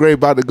 11th grade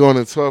about to go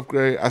into 12th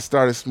grade, I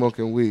started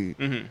smoking weed.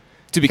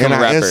 To become and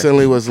a rapper. I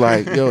instantly was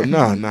like, yo,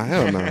 no,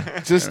 hell no.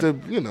 Just to,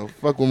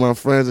 fuck with my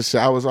friends and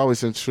shit. I was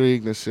always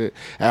intrigued and shit.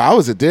 And I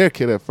was a dare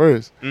kid at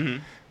first.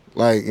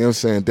 Like, you know what I'm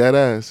saying? Dead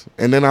ass.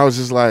 And then I was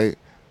just like,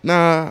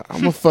 nah, I'm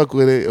gonna fuck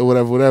with it or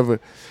whatever.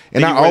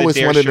 And I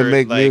always wanted to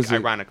make music.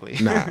 Ironically.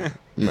 Nah.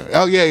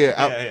 Oh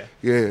yeah.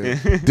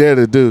 Dare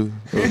to do.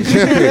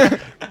 Yeah,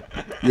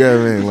 I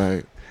mean,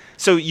 like.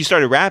 So you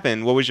started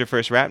rapping. What was your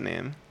first rap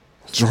name?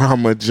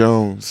 Drama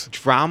Jones.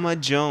 Drama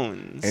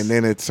Jones. And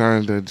then it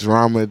turned to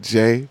Drama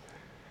J.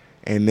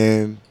 And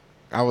then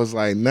I was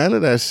like, none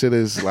of that shit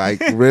is like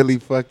really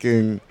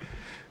fucking.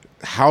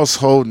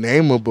 household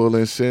nameable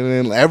and shit.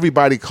 And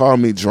everybody called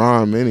me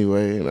D.R.A.M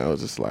anyway. And I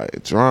was just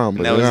like, D.R.A.M.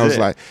 But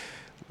then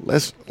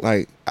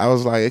I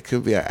was like, it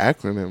could be an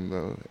acronym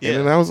though. Yeah.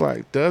 And then I was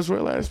like, does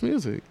real ass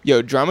music.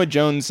 Yo, Drama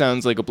Jones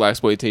sounds like a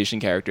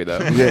blaxploitation character though.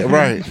 Yeah,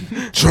 right.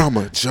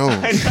 Drama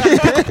Jones.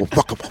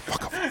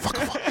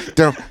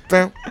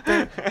 Damn.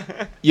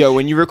 Yo,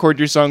 when you record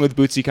your song with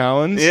Bootsy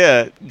Collins,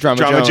 Yeah,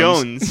 Drama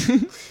Jones.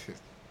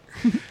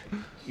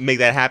 Make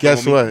that happen.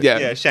 Guess what? Yeah.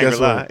 Yeah,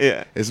 Shangri-La. what?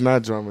 Yeah, It's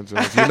not Drama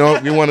Jones.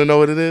 You want to know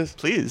what it is?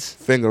 please.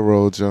 Finger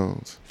Roll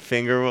Jones.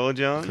 Finger roll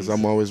Jones. Because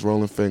I'm always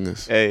rolling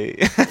fingers. Hey,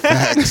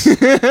 Facts.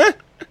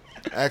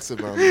 Ask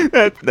about me.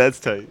 that's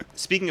tight.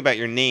 Speaking about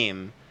your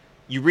name,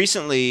 you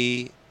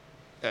recently,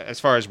 as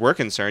far as we're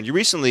concerned,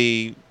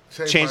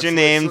 changed your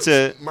name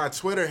to my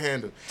Twitter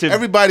handle. to-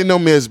 Everybody know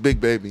me as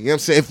Big Baby. You know what I'm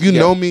saying? If you Yeah.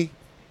 know me,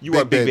 you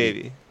are Big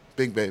Baby.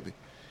 Big Baby.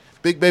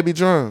 Big Baby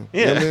D.R.A.M.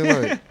 Yeah. You know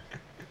what I mean?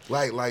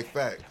 Like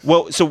facts.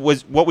 Well, so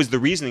what was the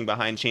reasoning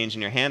behind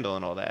changing your handle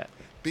and all that?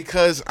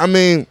 Because I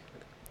mean,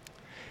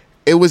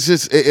 it was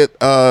just it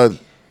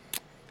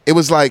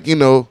was like, you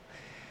know,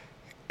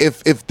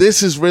 if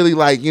this is really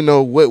like, you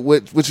know,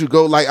 what you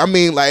go like, I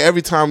mean, like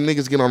every time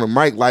niggas get on the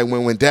mic, like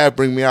when Dad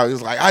bring me out,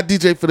 it's like I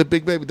DJ for the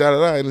Big Baby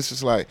and it's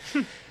just like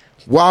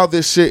while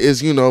this shit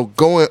is, you know,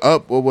 going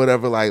up or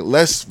whatever, like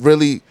let's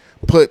really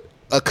put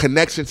a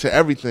connection to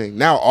everything.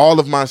 Now all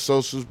of my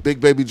socials, Big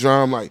Baby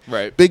D.R.A.M, like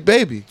Right. Big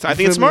Baby. So I You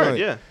think it's feel me? smart. Like,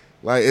 Yeah.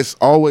 like it's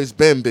always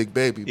been Big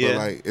Baby, but Yeah.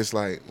 like it's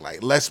like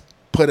let's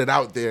put it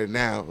out there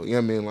now. You know what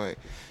I mean? Like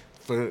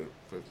for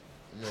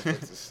motherfuckers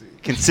to see.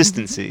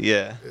 Consistency.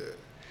 Yeah.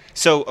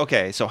 So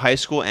okay, so high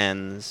school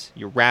ends.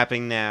 You're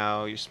rapping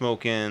now. You're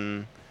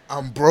smoking.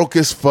 I'm broke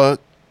as fuck.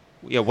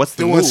 Yeah. What's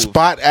the Doing move?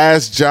 spot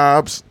ass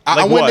jobs.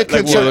 I Like went what? to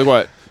Like Kentucky. Like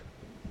what?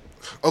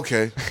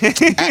 Okay.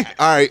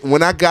 All right.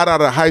 When I got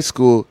out of high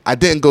school, I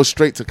didn't go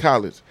straight to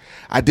college.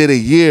 I did a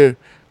year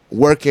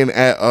working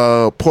at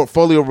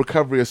Portfolio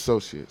Recovery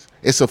Associates.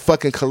 It's a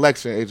fucking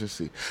collection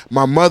agency.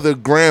 My mother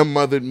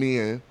grandmothered me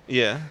in.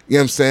 Yeah. You know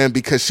what I'm saying?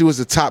 Because she was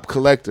a top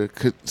collector.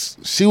 'Cause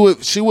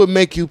she would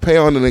make you pay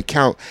on an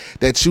account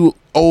that you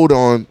owed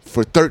on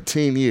for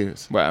 13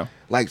 years. Wow.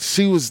 Like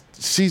she was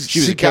She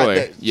was a got killer.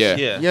 that. Yeah.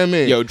 Yeah. You know what I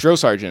mean? Yo, drill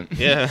sergeant.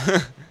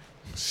 Yeah.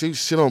 She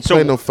don't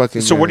play no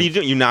fucking. So what are game. you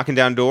doing? You knocking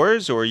down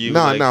doors or are you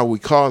Nah, like, nah, we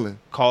calling.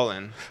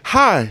 calling?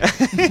 Hi.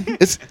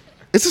 Is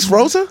this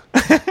Rosa?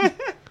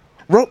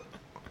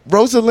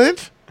 Rosa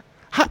Lynch?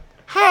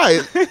 Hi.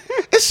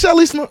 It's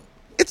Shelly Smith.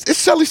 It's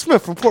Shelly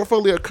Smith from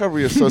Portfolio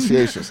Recovery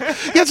Associations.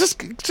 Yeah,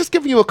 just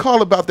giving you a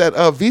call about that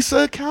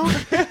Visa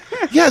account.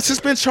 Yes, it's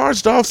been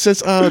charged off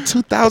since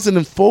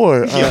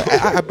 2004.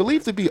 I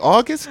believe to be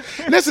August.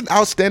 And there's an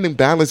outstanding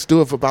balance due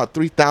of about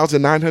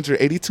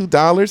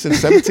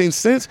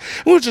 $3,982.17.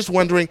 We're just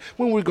wondering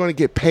when we're going to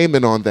get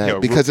payment on that Yo,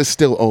 because it's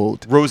still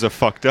owed. Rosa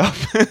fucked up.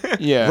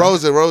 Yeah.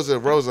 Rosa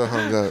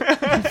hung up.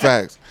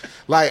 Facts.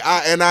 Like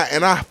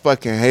I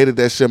fucking hated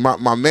that shit.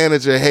 My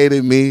manager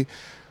hated me.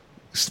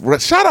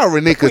 Shout out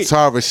Renika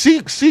Tarver.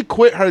 She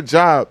quit her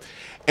job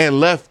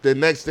and left the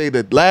next day.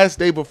 The last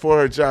day before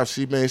her job,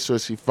 she made sure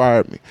she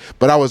fired me.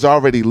 But I was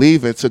already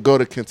leaving to go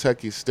to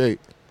Kentucky State.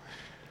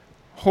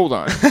 Hold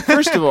on.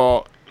 First of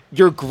all,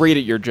 you're great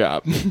at your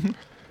job.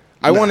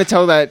 I want to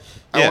tell that.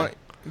 Yeah.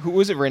 Who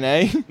was it?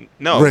 Renee?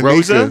 No, Renika.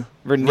 Rosa.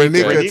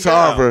 Renika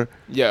Tarver.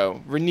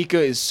 Yo, Renika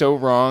is so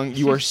wrong.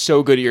 You are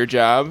so good at your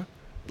job.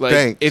 Like,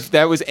 Thanks. if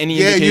that was any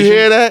Yeah, indication. you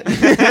hear that?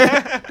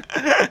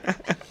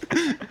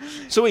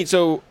 So wait,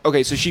 so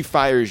she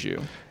fires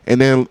you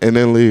and then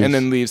leaves. and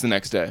then leaves the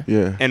next day.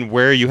 yeah. And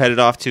where are you headed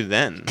off to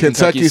then?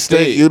 Kentucky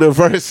State State.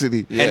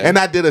 University. Yeah. And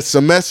I did a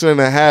semester and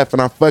a half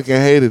and I fucking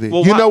hated it.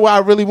 Well, you why- know why I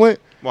really went?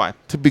 Why?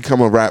 To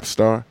become a rap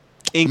star.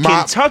 In My-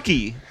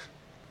 Kentucky.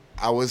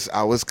 I was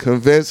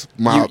convinced.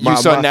 You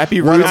saw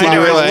Nappy Roots and you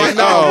were like,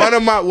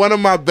 oh. one of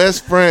my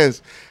best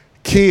friends,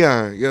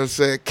 Keon. You know what I'm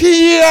saying?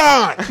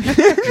 Keon.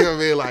 You know what I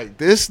mean? Like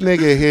this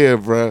nigga here,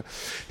 bro.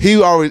 He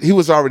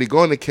was already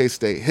going to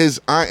K-State.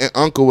 His aunt and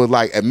uncle were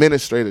like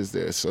administrators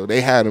there, so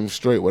they had him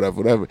straight.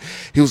 Whatever.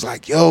 He was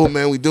like, "Yo,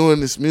 man, we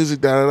doing this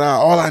music.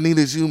 All I need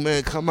is you,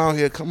 man. Come out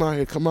here.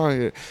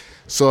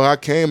 So I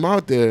came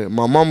out there.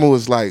 My mama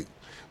was like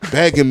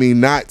begging me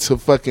not to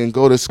fucking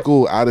go to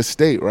school out of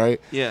state,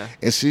 right? Yeah.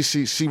 And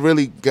she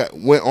really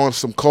went on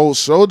some cold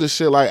shoulder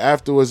shit like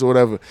afterwards or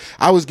whatever.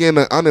 I was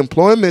getting an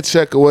unemployment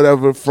check or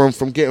whatever from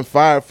getting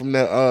fired from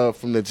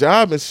the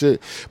job and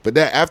shit. But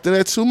that after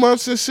that 2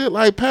 months and shit,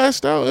 like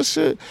passed out and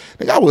shit,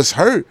 like I was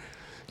hurt.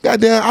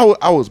 Goddamn,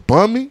 I was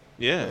bummy.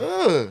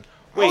 Yeah.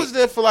 I Wait. was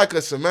there for like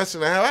a semester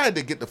and a half. I had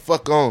to get the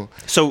fuck on.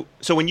 So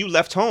when you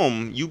left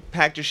home, you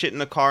packed your shit in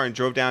the car and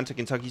drove down to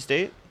Kentucky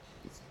State?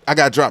 I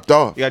got dropped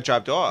off. You got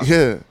dropped off.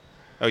 Yeah.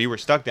 Oh, you were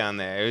stuck down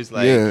there. It was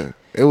like Yeah.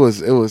 It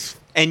was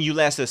And you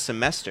lasted a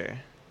semester.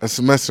 a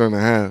semester and a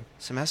half.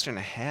 Semester and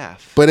a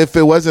half. But if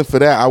it wasn't for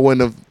that, I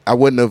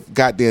wouldn't have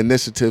got the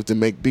initiative to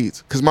make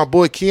beats. Cause my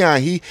boy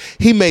Keon, he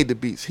made the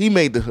beats, he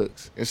made the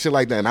hooks and shit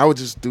like that. And I would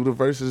just do the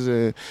verses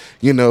and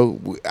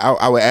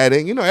I would add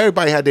in.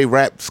 Everybody had their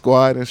rap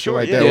squad and shit Sure,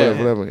 like yeah, that, yeah.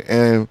 whatever.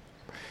 And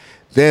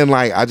then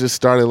like I just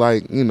started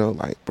like, you know,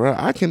 like, bro,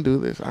 I can do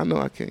this. I know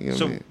I can. You know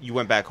So what I mean? you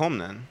went back home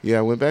then? Yeah,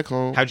 I went back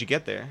home. How'd you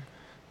get there?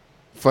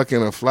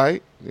 Fucking a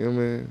flight. You know what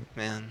I mean?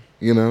 Man.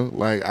 You know,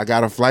 like I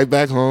got a flight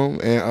back home,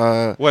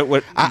 and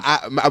What?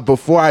 I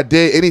before I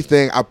did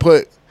anything, I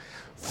put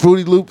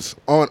Fruity Loops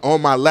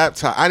on my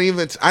laptop. I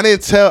didn't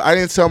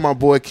tell my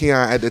boy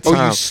Keon at the time.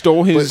 Oh, you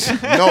stole his?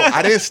 But, no,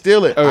 I didn't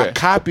steal it. Okay. I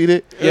copied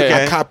it.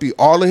 Yeah. I copied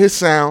all of his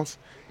sounds,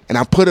 and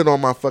I put it on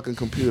my fucking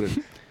computer,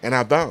 and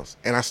I bounced,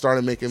 and I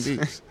started making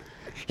beats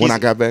when I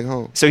got back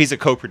home. So he's a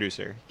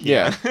co-producer.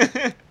 Yeah.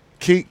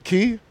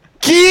 Keon.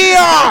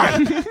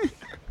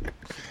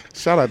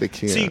 Shout out to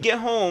Keon. So you get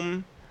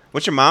home.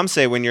 What's your mom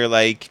say when you're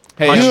like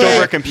Hey, hunched you over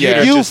a ain't-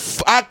 computer? yeah.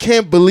 I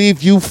can't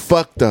believe you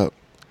fucked up.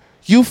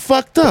 You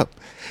fucked up.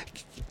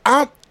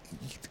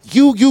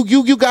 You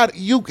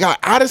got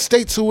out of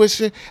state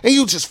tuition and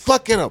you just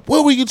fuck it up.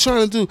 What were you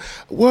trying to do?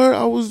 Where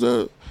I was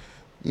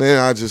man,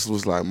 I just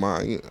was like,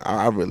 man,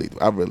 I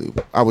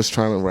was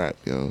trying to rap,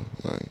 you know,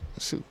 like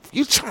shoot,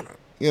 you trying to,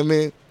 you know what I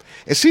mean?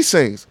 And she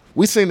sings.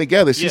 We sing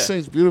together. She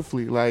sings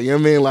beautifully, like, you know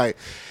what I mean, like.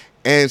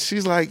 And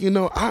she's like, you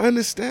know, I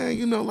understand,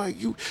 you know,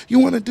 like you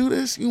want to do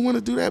this, you want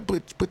to do that,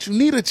 but you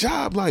need a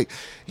job. Like,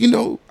 you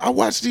know, I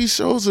watched these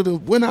shows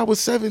when I was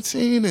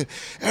 17 and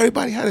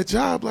everybody had a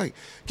job. Like,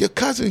 your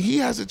cousin, he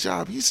has a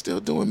job. He's still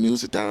doing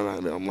music.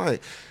 I'm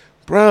like,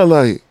 bro,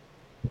 like,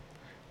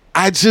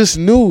 I just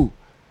knew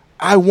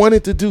I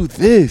wanted to do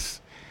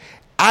this.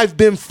 I've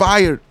been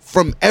fired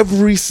from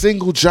every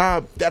single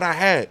job that I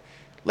had.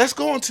 Let's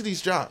go on to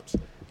these jobs.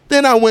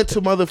 Then I went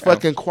to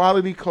motherfucking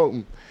Quality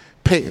Coating,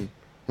 painting.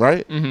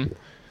 Right? Mm-hmm.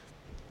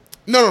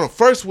 No.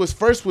 First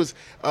was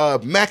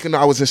Mackinac.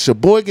 I was in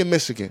Sheboygan,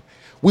 Michigan.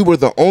 We were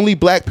the only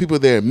black people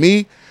there.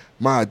 Me,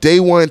 my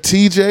day one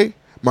TJ,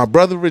 my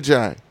brother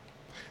Rajai.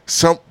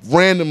 Some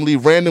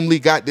randomly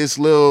got this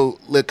little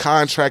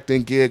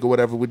contracting gig or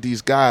whatever with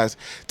these guys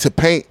to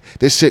paint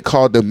this shit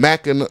called the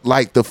Mackinac,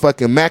 like the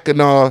fucking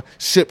Mackinac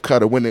ship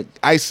cutter. When it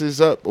ices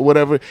up or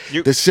whatever,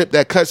 the ship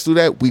that cuts through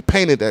that, we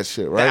painted that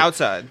shit, right? The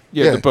outside.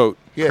 Yeah, the boat.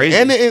 Yeah, Crazy.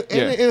 and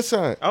the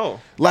inside.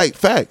 Oh. Like,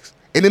 facts.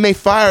 And then they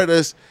fired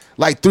us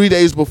like 3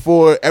 days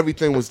before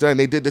everything was done.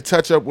 They did the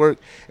touch-up work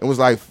and was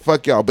like,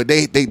 fuck y'all. But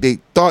they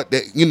thought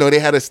that, you know, they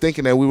had us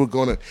thinking that we were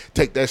going to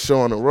take that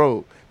show on the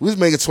road. We was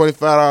making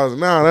 $25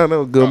 an hour. That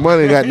was good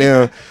money.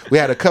 Goddamn. We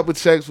had a couple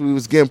checks we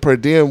was getting per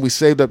diem. We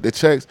saved up the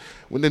checks.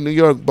 When in New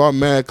York, bought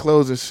mad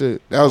clothes and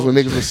shit. That was when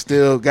niggas was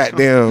still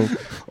goddamn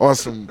on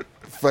some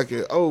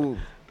fucking,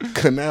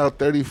 Canal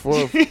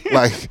 34th.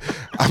 Like,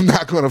 I'm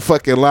not gonna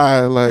fucking lie.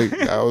 Like,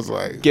 I was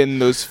like Getting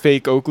those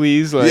fake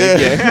Oakleys.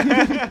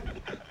 Like,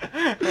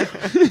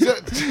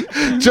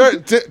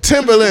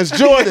 Timberlands,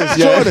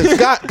 Jordans.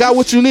 Got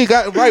what you need.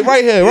 Got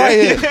right here.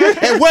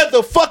 And where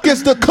the fuck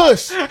is the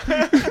cush?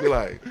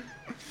 Like,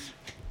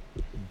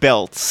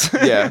 Belts.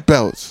 Yeah.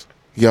 belts.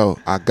 Yo,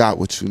 I got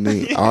what you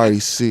need. I already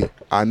see.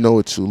 I know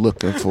what you're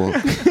looking for.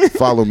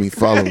 Follow me.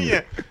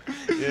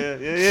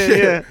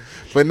 Yeah.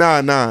 But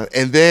nah.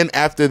 And then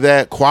after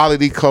that,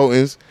 Quality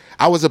Coatings.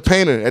 I was a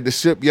painter at the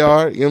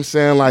shipyard, you know what I'm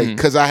saying? Like,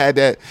 because I had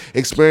that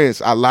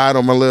experience. I lied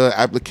on my little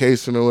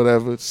application or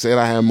whatever, said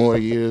I had more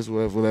years,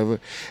 whatever.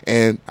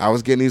 And I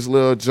was getting these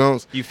little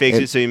jumps. You faked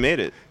it so you made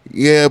it.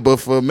 Yeah, but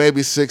for maybe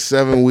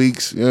 6-7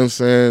 weeks, you know what I'm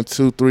saying?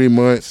 2-3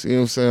 months, you know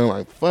what I'm saying?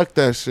 Like, fuck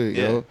that shit,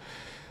 yo.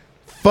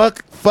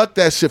 Fuck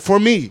that shit.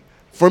 For me.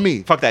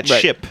 Fuck that Right.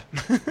 ship.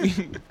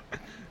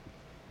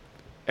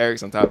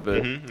 Eric's on top of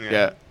it. Mhm,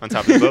 Yeah. On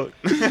top of the boat.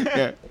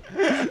 Yeah.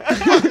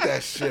 Fuck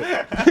that shit.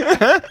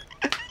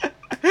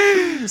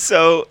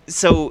 So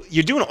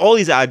you're doing all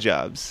these odd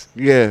jobs.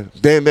 Yeah.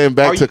 Then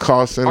back to you-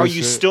 call center Are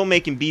you shit. still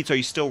making beats? Are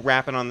you still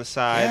rapping on the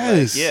side?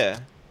 Yes. Like, yeah.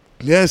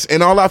 Yes,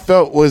 and all I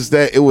felt was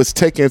that it was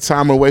taking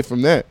time away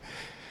from that.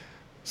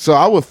 So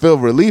I would feel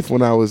relief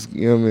when I was,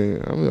 you know what I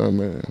mean? I'm like,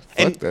 man, fuck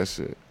And- that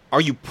shit. Are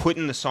you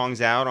putting the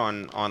songs out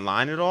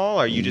online at all?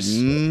 Or are you just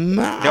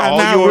Nah, They're all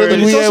not yours.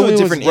 really. But it's also a we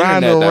was different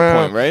internet grinding at that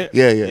around. point, right?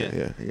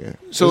 Yeah.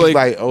 So, It was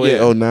like, 08,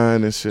 yeah.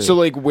 09 and shit. So,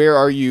 like, where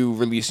are you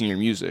releasing your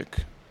music?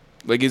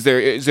 Like, is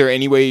there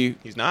any way?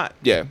 he's not?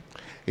 yeah.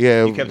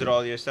 You kept it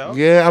all to yourself?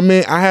 Yeah, I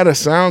mean, I had a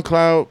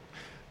SoundCloud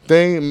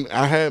thing.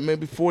 I had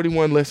maybe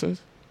 41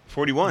 listens.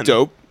 41.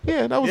 Dope.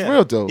 Yeah, that was Yeah.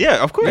 real dope.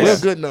 Yeah, of course. Real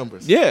good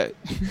numbers. Yeah.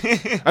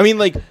 I mean,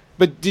 like,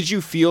 but did you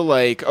feel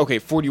like, okay,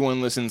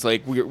 41 listens,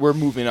 like, we're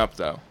moving up,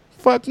 though?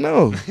 Fuck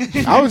no.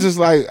 I was just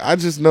like, I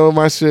just know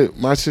my shit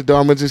though.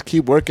 I'm gonna just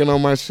keep working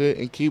on my shit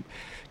and keep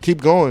going. You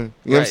know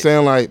what I'm Right.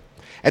 saying? Like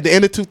at the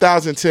end of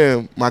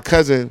 2010, my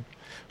cousin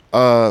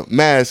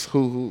Mass,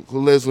 who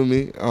lives with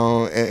me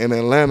in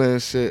Atlanta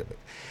and shit,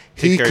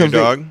 Take care of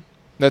your dog.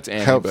 That's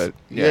Andy, helps. but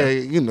Yeah,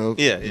 you know.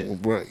 Yeah.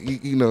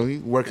 You know, he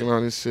working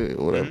on his shit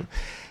or whatever.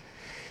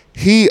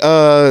 He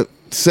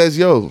says,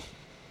 yo,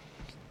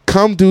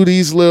 come do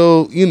these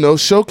little, you know,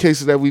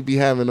 showcases that we be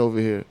having over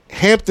here.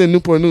 Hampton,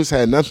 Newport News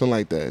had nothing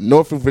like that.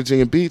 Norfolk,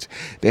 Virginia Beach,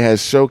 they had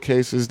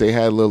showcases, they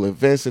had little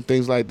events and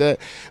things like that.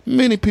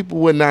 Many people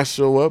would not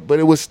show up, but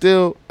it was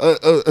still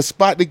a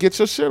spot to get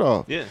your shit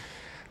off. Yeah.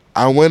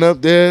 I went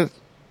up there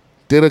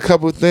did a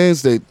couple of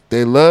things.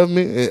 They loved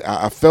me.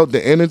 I felt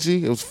the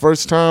energy. It was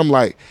first time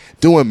like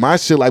doing my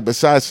shit, like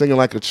besides singing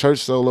like a church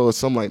solo or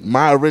something, like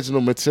my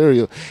original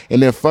material,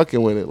 and then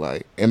fucking with it,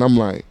 like. And I'm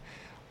like,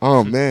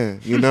 oh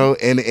man, you know.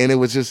 And it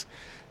was just,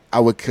 I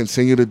would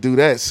continue to do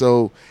that.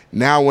 So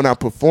now when I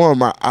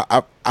perform,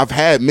 I've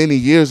had many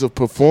years of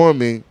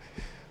performing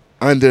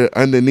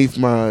underneath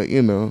my,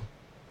 you know,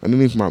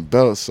 underneath my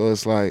belt. So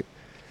it's like,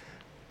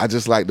 I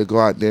just like to go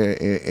out there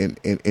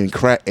and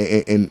crack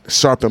and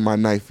sharpen my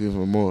knife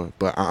even more.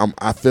 But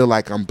I feel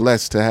like I'm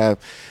blessed to have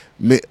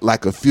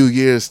like a few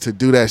years to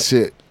do that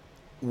shit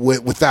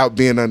without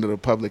being under the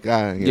public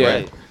eye. You know?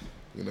 Right.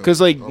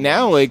 Because like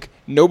now, like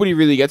nobody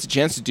really gets a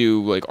chance to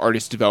do like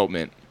artist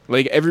development.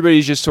 Like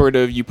everybody's just sort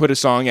of, you put a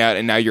song out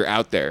and now you're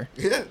out there.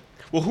 Yeah.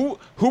 Well,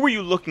 who were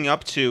you looking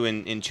up to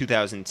in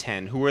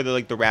 2010? Who were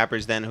the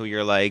rappers then who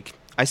you're like,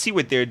 I see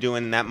what they're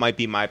doing, and that might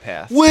be my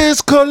path?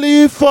 Wiz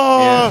Khalifa.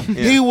 Yeah.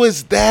 He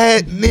was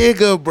that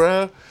nigga,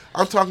 bruh.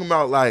 I'm talking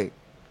about like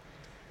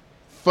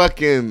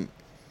fucking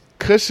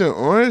cushion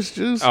orange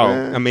juice. Oh,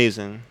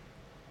 man.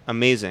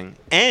 amazing.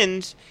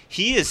 And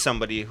he is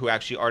somebody who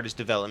actually artist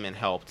development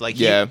helped. Like,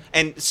 Yeah.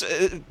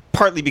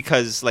 Partly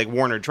because like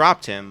Warner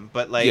dropped him,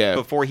 but like Yeah.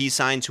 before he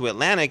signed to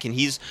Atlantic, and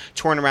he's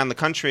touring around the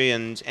country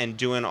and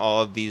doing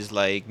all of these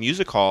like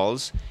music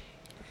halls.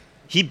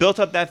 He built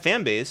up that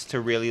fan base to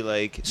really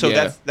like. So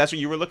Yeah. that's what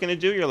you were looking to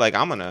do. You're like,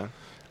 I'm gonna.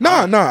 No,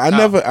 I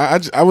never.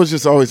 I was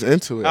just always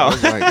into it. I Oh.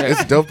 was like,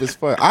 it's dope as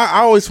fuck. I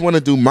always want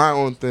to do my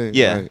own thing.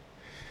 Yeah. like,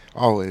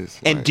 always.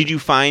 And like, did you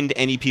find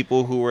any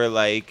people who were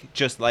like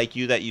just like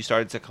you that you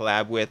started to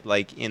collab with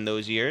like in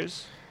those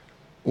years?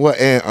 what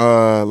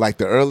and like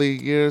the early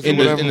years In or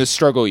whatever? the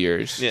struggle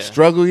years. Yeah.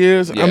 struggle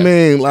years? Yeah. I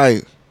mean,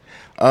 like,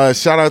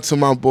 shout out to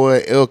my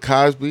boy Il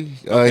Cosby.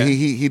 Okay.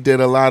 He did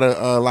a lot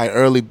of like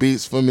early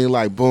beats for me,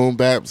 like boom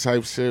bap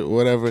type shit,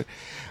 whatever.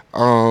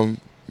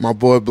 My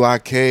boy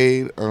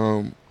Blockade.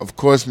 Of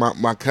course,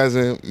 my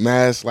cousin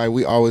Mass. Like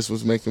we always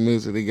was making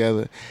music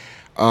together.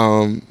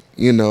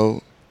 You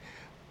know.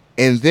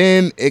 And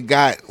then it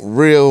got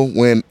real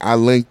when I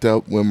linked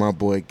up with my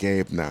boy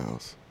Gabe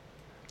Niles.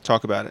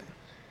 Talk about it.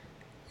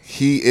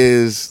 He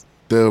is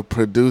the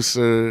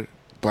producer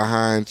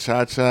behind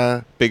Cha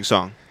Cha. Big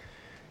song.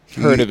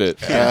 Heard of it.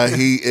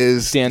 He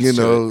is, Dance you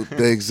to know,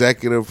 the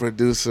executive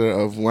producer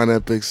of One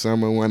Epic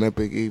Summer, One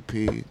Epic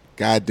EP.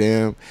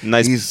 Goddamn,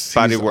 Nice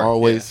body of work,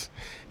 Always,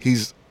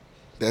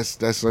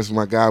 that's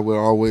my guy.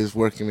 We're always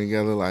working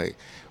together. Like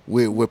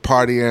we're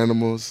party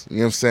animals. You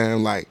know what I'm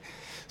saying? Like,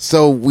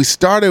 so we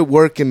started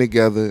working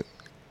together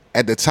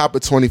at the top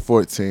of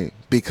 2014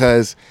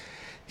 because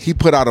he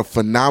put out a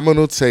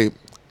phenomenal tape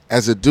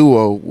as a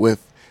duo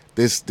with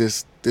this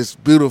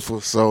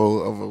beautiful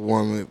soul of a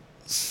woman,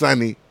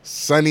 Sunny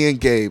and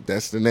Gabe.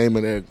 That's the name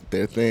of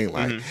their thing.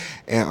 Like,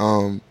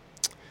 and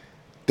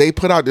they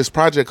put out this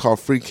project called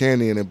Free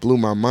Candy, and it blew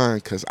my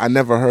mind because I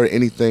never heard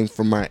anything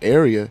from my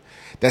area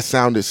that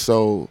sounded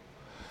so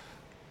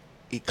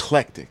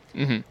eclectic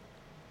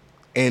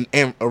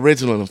and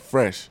original and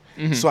fresh.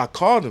 So I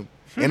called him.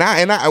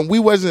 And we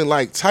wasn't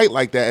like tight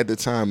like that at the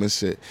time and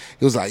shit.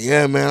 He was like,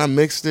 "Yeah, man, I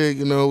mixed it.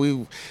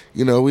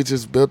 We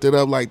just built it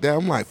up like that."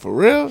 I'm like, "For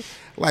real?"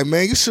 Like,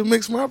 "Man, you should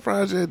mix my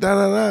project." Da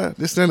da da.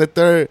 This then the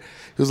third.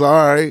 He was like,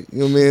 "All right," you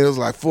know what I mean? It was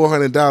like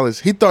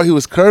 $400. He thought he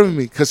was curving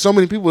me because so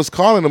many people was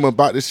calling him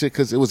about this shit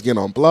because it was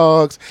getting on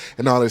blogs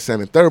and all this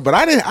and the third. But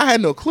I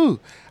had no clue.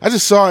 I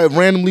just saw it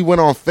randomly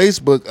went on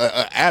Facebook,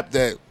 an app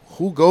that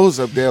who goes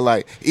up there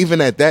like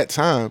even at that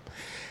time,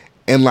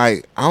 and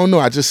like I don't know.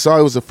 I just saw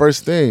it was the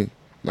first thing.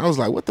 And I was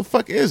like, what the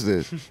fuck is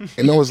this?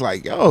 And I was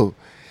like, yo.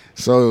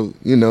 So,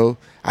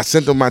 I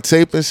sent him my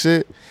tape and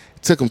shit.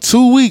 It took him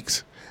 2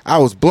 weeks. I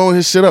was blowing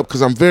his shit up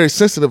because I'm very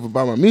sensitive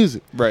about my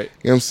music. Right.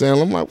 You know what I'm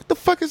saying? I'm like, what the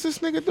fuck is this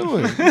nigga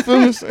doing? You feel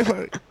me?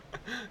 Like,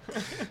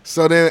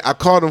 so then I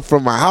called him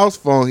from my house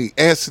phone. He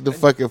answered the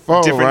fucking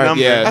phone, Different right?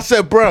 number. Yeah. I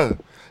said, bruh.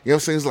 You know what I'm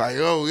saying? He's like,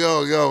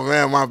 yo,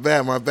 man, my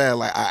bad.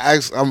 Like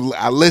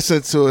I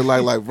listened to it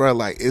like, bro,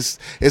 like it's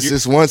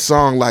this one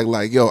song,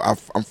 like, yo,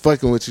 I'm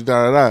fucking with you,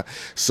 da da da.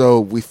 So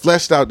we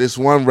fleshed out this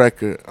one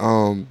record,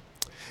 and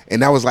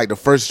that was like the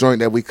first joint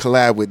that we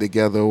collabed with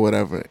together or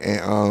whatever,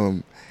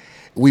 and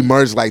we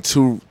merged like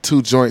two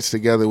joints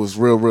together. It was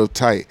real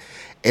tight,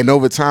 and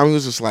over time he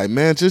was just like,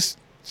 man,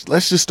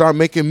 let's just start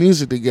making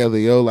music together,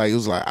 yo. Like, it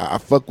was like, I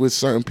fuck with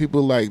certain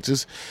people, like,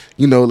 just,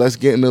 let's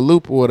get in the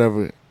loop or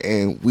whatever.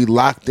 And we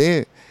locked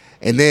in.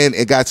 And then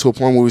it got to a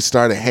point where we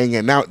started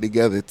hanging out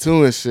together,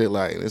 too, and shit.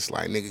 Like, it's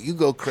like, nigga, you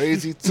go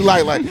crazy, too.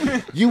 Like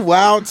you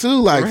wild,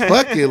 too. Like,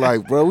 fuck it.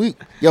 Like, bro,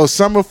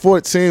 summer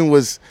 14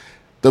 was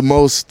the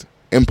most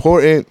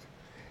important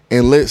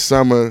and lit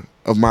summer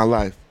of my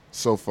life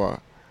so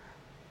far.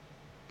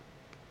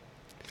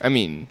 I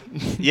mean,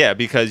 Yeah,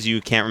 because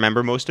you can't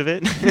remember most of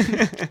it.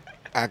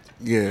 Man,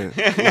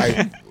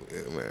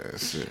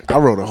 shit. I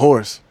rode a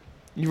horse.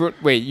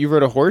 you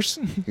rode a horse?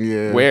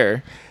 Yeah.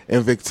 Where?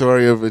 In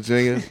Victoria,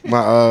 Virginia.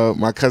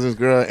 My cousin's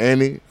girl,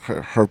 Annie,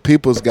 her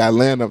people's got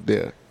land up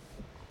there.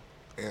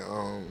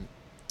 And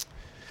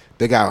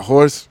they got a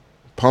horse,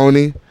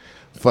 pony,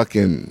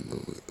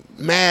 fucking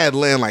mad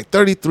land, like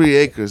 33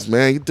 acres,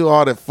 man. You do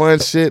all that fun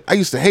shit. I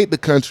used to hate the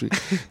country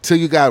till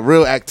you got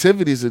real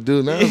activities to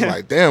do. Now it's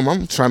like, damn,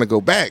 I'm trying to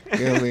go back.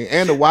 You know what I mean?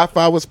 And the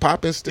Wi-Fi was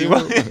popping still.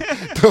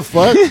 The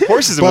fuck?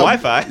 Horses and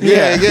Wi-Fi.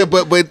 Yeah,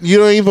 but you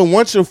don't even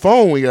want your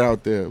phone when you're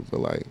out there. But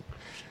like,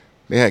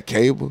 they had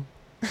cable.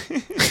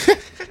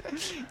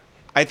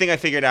 I think I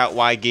figured out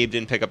why Gabe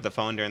didn't pick up the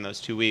phone during those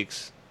 2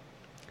 weeks.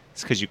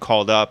 It's because you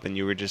called up and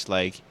you were just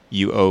like,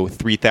 you owe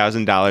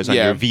 $3,000 on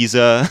your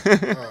Visa.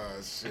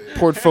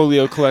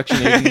 Portfolio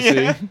collection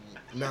agency.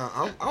 No,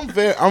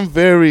 I'm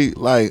very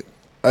like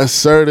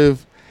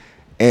assertive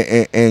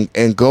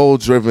and goal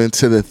driven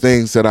to the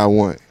things that I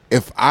want.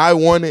 If I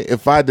want it,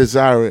 if I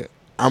desire it,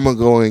 I'm gonna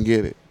go and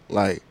get it.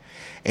 Like,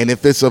 and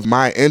if it's of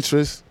my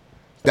interest,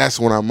 that's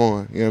what I'm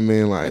on. You know what I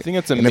mean? Like, I think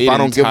it's a and if I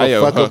don't give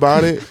a fuck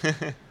about it,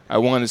 I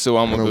want it, so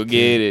I'm gonna go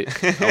get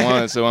it. I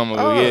want it, so I'm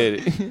gonna go get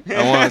it.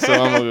 I want it, so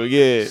I'm gonna go get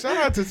it. Shout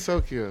out to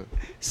Tokyo.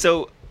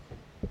 So,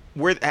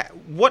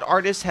 what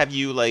artists have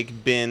you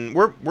like been?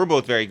 We're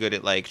both very good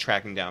at like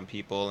tracking down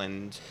people,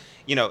 and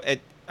you know,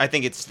 I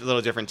think it's a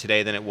little different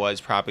today than it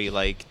was probably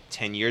like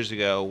 10 years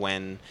ago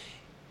when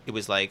it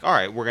was like, all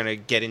right, we're gonna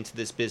get into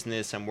this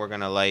business and we're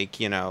gonna like,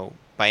 you know,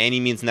 by any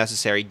means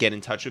necessary, get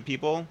in touch with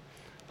people.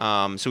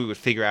 So we would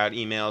figure out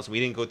emails. We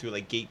didn't go through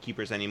like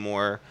gatekeepers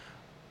anymore.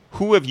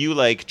 Who have you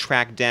like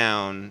tracked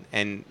down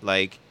and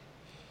like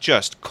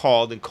just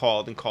called and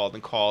called and called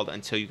and called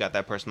until you got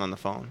that person on the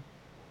phone?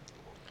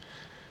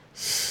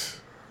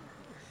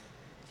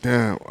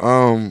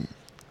 Damn.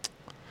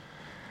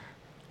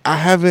 I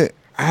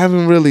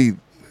haven't really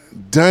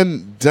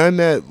done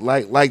that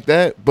like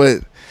that,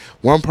 but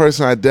one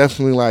person I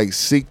definitely like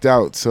seeked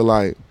out to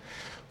like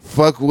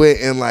fuck with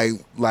and like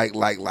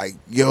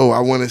yo, I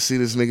want to see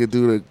this nigga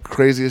do the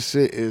craziest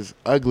shit is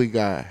Ugly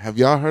God. Have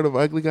y'all heard of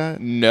Ugly God?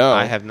 No,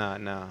 I have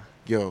not. No.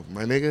 Yo,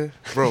 my nigga,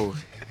 bro,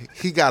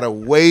 he got a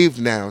wave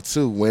now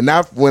too. When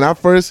I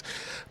first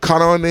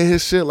caught on to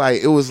his shit,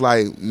 like it was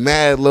like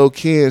mad low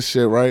key and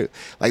shit, right?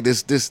 Like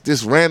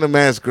this random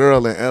ass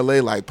girl in LA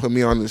like put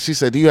me on. She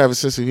said, "Do you have a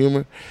sense of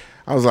humor?"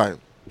 I was like,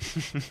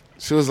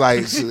 I was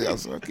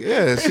like,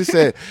 yeah. She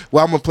said,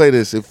 "Well, I'm gonna play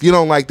this. If you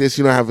don't like this,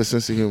 you don't have a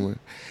sense of humor."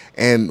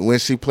 And when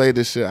she played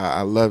this shit,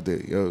 I loved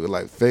it. Yo,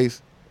 like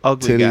face,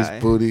 Ugly titties, guy.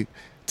 booty,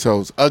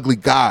 toes. Ugly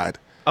God.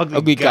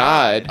 Ugly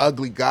God.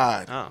 Ugly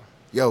God. Oh.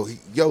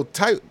 Yo,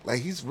 type like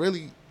he's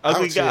really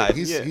Ugly out God.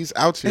 Here. He's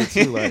out here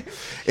too, like,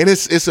 and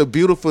it's a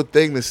beautiful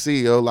thing to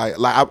see, yo. Like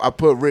I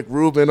put Rick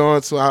Rubin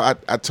on, so I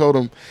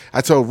told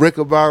Rick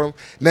about him.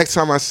 Next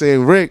time I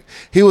seen Rick,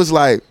 he was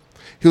like,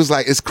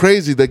 it's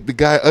crazy. The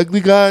guy Ugly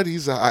God,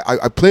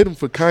 I played him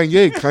for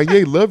Kanye.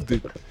 Kanye loved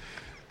it.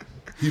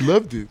 He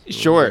loved it.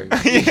 Sure.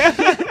 Like,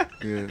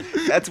 yeah.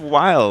 That's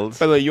wild.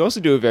 By the way, you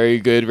also do a very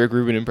good Rick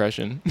Rubin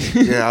impression.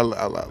 Yeah, I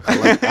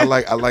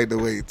like the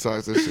way he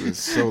talks. That shit is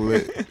so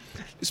lit.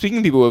 Speaking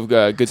of people with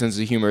good sense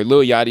of humor,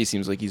 Lil Yachty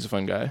seems like he's a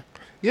fun guy.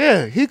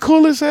 Yeah, he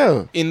cool as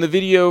hell. In the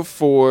video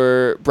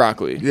for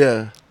Broccoli.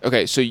 Yeah.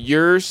 Okay, so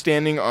you're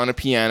standing on a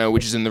piano,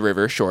 which is in the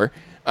river, sure.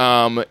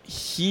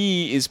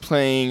 He is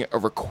playing a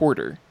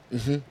recorder.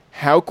 Mm-hmm.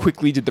 How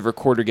quickly did the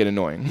recorder get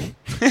annoying?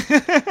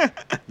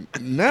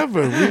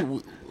 Never.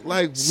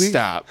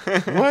 Stop.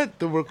 What?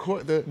 The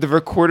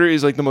recorder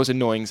is like the most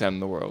annoying sound in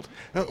the world.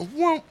 No,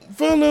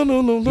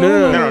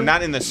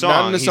 Not in the song.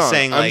 Not in the He's song.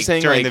 saying I'm like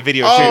saying, during like, the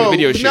video during shoot. the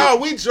video shoot. No,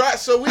 we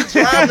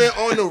driving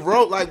on the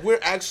road. Like we're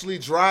actually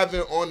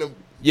driving on the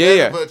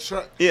bed of a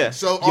truck. Yeah.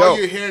 So all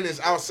you're hearing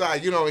is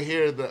outside. You don't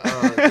hear the.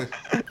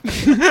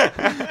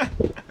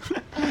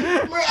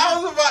 I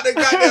was about to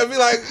goddamn be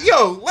like,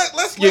 yo,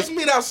 let's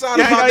meet outside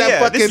about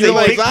that fucking this is a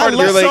big part of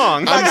the You're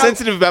song. I'm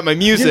sensitive about my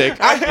music.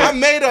 I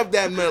made up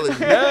that melody.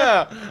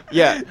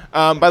 Yeah.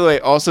 By the way,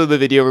 also the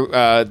video,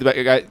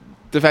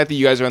 the fact that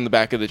you guys are on the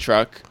back of the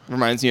truck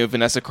reminds me of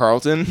Vanessa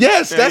Carlton.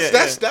 Yes,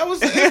 that was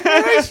the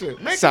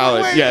inspiration. Make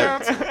Solid, my way yeah.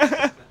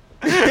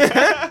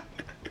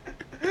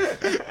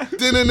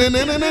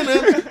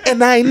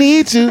 And I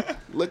need you.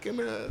 Look at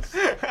us.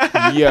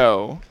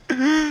 Yo,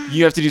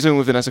 you have to do something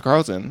with Vanessa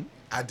Carlton.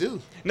 I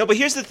do. No, but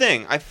here's the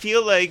thing. I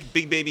feel like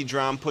Big Baby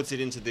D.R.A.M puts it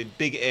into the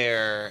big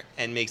air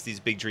and makes these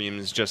big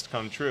dreams just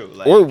come true.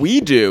 Like, Or we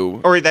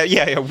do. Or that,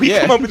 we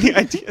come up with the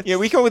ideas. Yeah,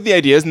 we come up with the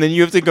ideas, and then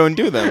you have to go and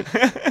do them.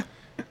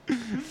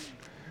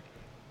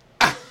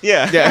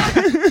 Yeah.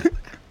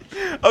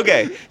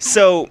 Okay,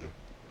 so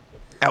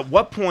at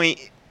what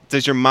point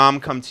does your mom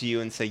come to you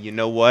and say, you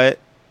know what?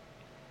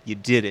 You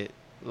did it.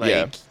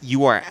 Like,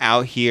 you are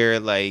out here,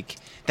 like,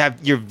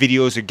 that your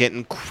videos are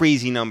getting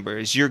crazy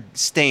numbers. You're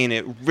staying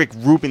at Rick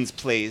Rubin's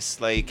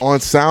place. Like, on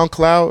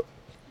SoundCloud,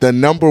 the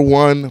number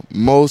one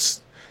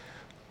most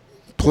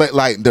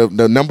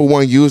the number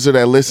one user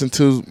that listened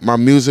to my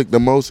music the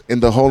most in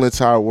the whole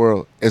entire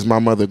world is my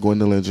mother,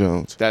 Gwendolyn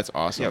Jones. That's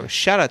awesome. yo,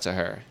 shout out to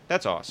her.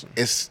 That's awesome.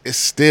 It's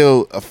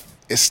still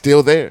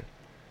there.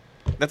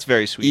 That's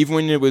very sweet. Even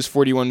when it was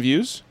 41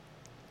 views?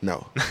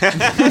 No.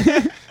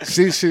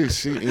 she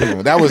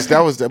that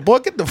was the boy,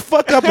 get the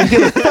fuck up and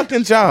get a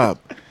fucking job.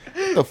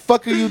 What the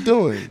fuck are you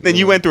doing? Then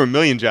you went through a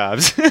million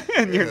jobs,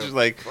 and you're Yeah, just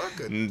like, fuck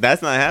it.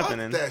 that's not Fuck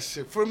happening. that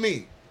shit for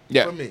me.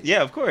 Yeah. For me.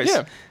 Yeah, of course.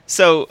 Yeah.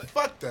 So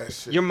Fuck that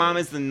shit. your mom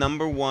is the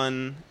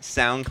 #1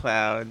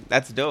 SoundCloud.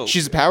 That's dope.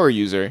 She's a power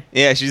user.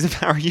 yeah, she's a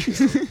power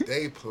user.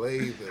 They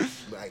play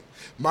this like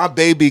my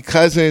baby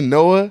cousin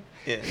Noah.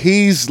 Yeah.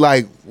 He's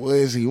like, what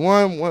is he?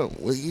 One,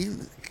 he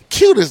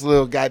cutest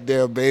little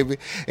goddamn baby,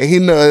 and he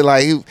know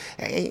like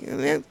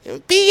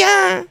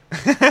Beyond,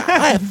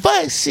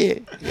 fuck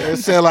shit. You know what I'm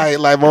saying? Like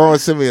my mom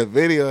sent me a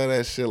video of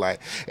that shit. Like,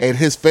 and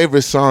his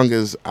favorite song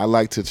is "I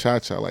Like to Cha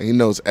Cha." Like he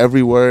knows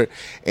every word,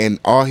 and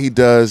all he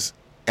does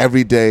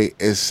every day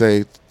is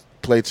say,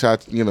 "Play cha,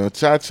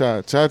 cha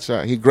cha cha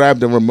cha." He grabbed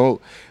the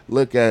remote,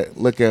 look at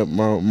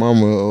my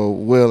mama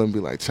Will, and be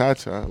like, "Cha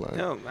cha." Like,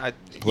 No,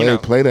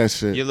 play that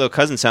shit. Your little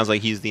cousin sounds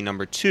like he's the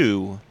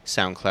 #2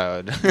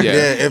 SoundCloud.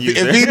 Yeah. If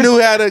he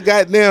knew how to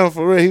goddamn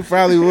for real, he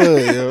probably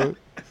would, yo.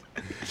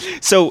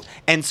 So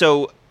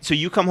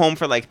you come home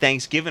for like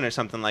Thanksgiving or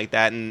something like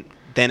that, and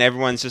then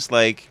everyone's just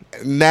like,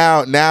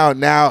 Now,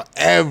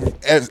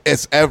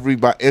 it's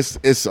everybody.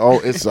 It's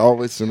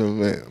always an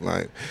event.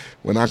 Like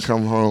when I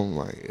come home,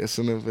 like it's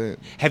an event.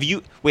 have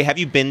you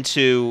been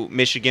to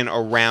Michigan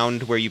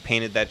around where you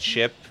painted that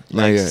ship?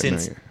 Not Like yet,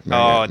 since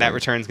not yet. that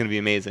return's gonna be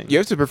amazing. You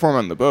have to perform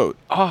on the boat.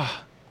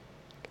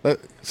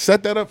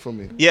 Set that up for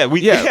me. Yeah,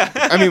 Yeah.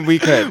 I mean, we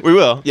could. we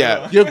will.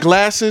 Yeah. Your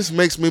glasses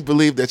makes me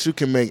believe that you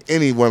can make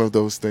any one of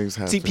those things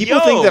happen. See, people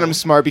Yo. think that I'm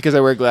smart because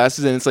I wear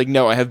glasses, and it's like,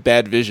 no, I have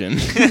bad vision.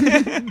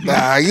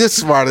 Nah, you're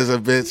smart as a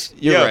bitch.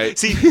 You're Yo, right.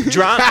 See,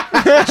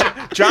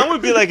 John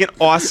would be like an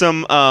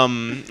awesome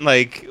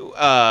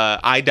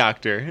eye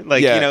doctor.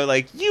 Like, Yeah.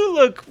 like you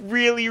look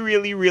really,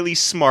 really, really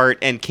smart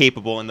and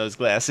capable in those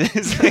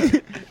glasses.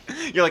 Like,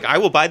 you're like, I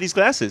will buy these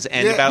glasses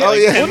and Yeah. about Oh,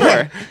 like yeah. 10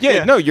 more.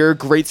 Yeah, no, you're a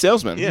great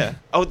salesman. Yeah.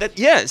 Oh,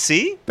 yeah.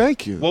 See,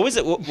 Thank you, what was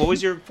it? What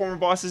was your former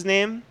boss's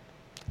name?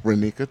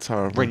 Renika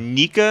Tarver.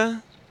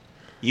 Renika.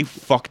 You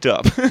fucked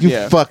up. You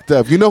Yeah. fucked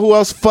up. You know who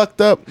else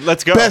fucked up?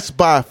 Let's go. Best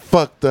Buy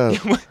fucked up.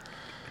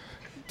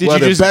 Did Well,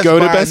 you the just Best go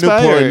to Buy Best in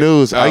Buy? Newport or-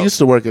 News. I Oh. used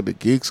to work at the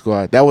Geek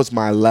Squad. That was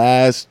my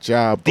last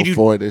job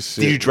before this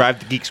shit. Did you drive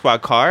the Geek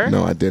Squad car?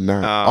 No, I did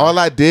not. Oh. All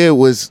I did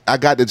was I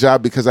got the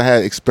job because I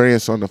had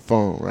experience on the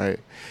phone, right?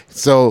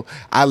 So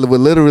I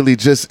would literally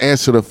just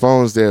answer the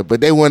phones there,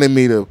 but they wanted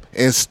me to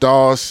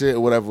install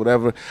shit,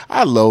 whatever.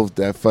 I loathed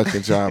that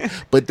fucking job,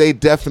 but they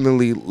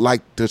definitely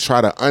like to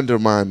try to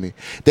undermine me.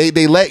 They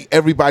let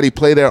everybody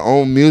play their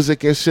own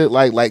music and shit,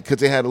 like because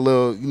they had a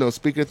little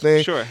speaker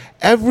thing. Sure.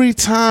 Every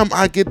time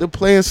I get to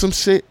playing some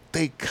shit,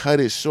 they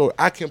cut it short.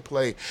 I can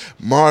play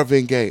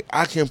Marvin Gaye.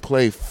 I can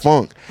play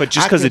funk. But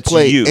just I 'cause can it's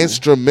play you.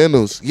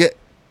 instrumentals. Yeah,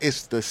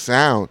 it's the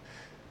sound.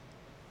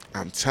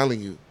 I'm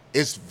telling you,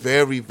 it's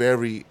very,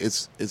 very,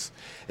 it's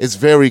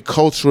very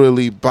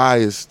culturally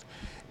biased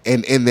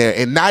in there,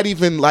 and not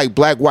even like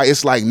black white.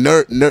 It's like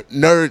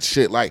nerd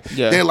shit. Like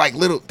Yeah. they're like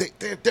little.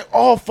 They're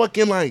all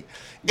fucking like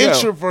Yeah.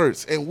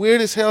 introverts and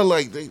weird as hell.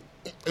 Like they.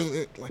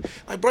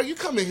 Like, bro, you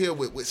come in here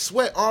with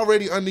sweat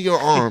already under your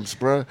arms,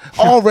 bro.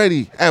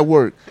 Already at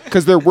work.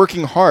 Because they're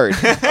working hard.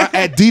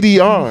 At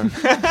DDR.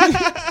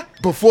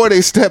 Before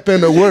they step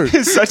into work.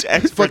 Such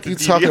experts. Fuck you at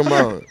talking DDR.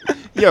 about?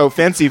 Yo,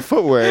 fancy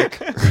footwork.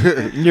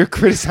 You're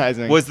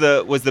criticizing. Was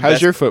the How's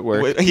best, your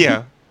footwork?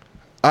 Yeah.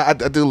 I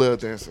do little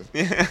dancing.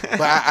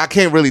 But I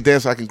can't really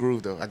dance. I can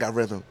groove, though. I got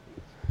rhythm.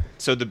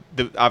 So the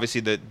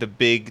obviously the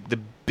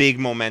big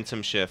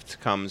momentum shift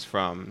comes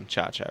from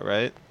Cha-Cha,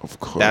 right? Of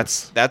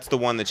course. That's the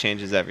one that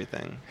changes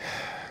everything.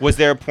 Was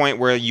there a point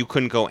where you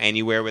couldn't go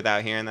anywhere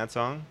without hearing that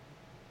song?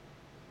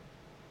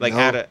 Like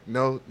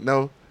no.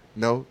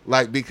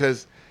 Like,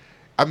 because,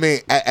 I mean,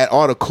 at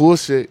all the cool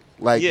shit,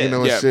 like, Yeah.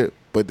 and Yeah. shit.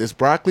 But this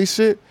broccoli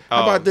shit,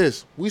 how Oh. about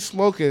this? We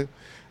smoking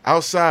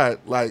outside,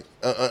 like,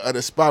 at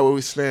a spot where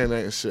we staying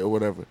at and shit or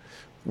whatever.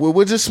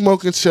 We're just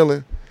smoking,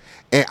 chilling.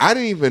 And I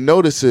didn't even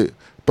notice it.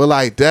 But,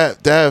 like,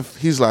 Dev,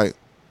 he's like,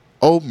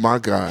 oh, my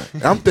God.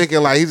 And I'm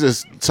thinking, like, he's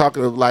just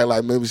talking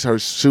like maybe her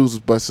shoes was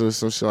busted or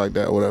some shit like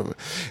that or whatever.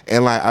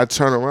 And, like, I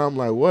turn around, I'm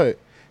like, what?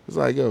 He's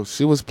like, yo,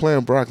 she was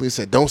playing broccoli. He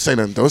said, don't say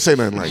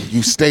nothing. Like,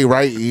 you stay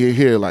right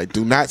here. Like,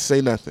 do not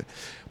say nothing.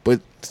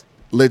 But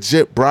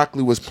legit,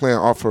 broccoli was playing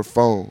off her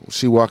phone.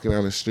 She walking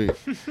down the street.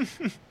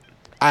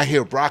 I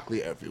hear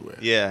broccoli everywhere.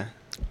 Yeah.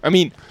 I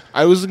mean,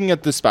 I was looking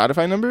at the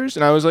Spotify numbers,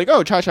 and I was like,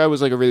 oh, Cha-Cha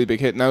was like a really big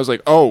hit. And I was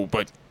like, oh,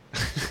 but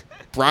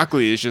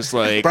broccoli is just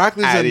like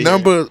Broccoli's outta a here.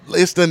 number.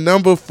 It's the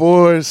number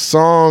 4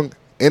 song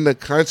in the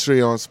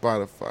country on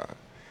Spotify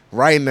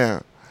right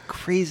now.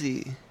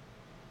 Crazy.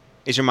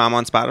 Is your mom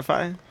on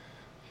Spotify?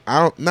 I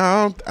don't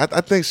know.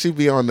 I think she'd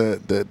be on the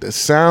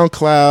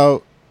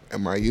SoundCloud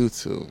and my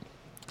YouTube.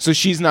 So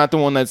she's not the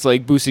one that's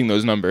like boosting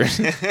those numbers.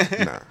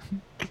 Nah,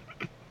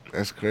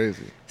 that's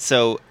crazy.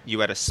 So you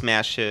had a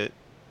smash hit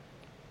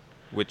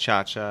with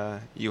Cha-Cha.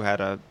 You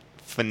had a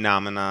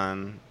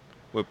phenomenon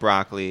with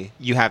Broccoli.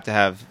 You have to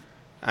have,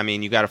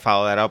 you got to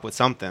follow that up with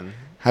something.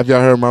 Have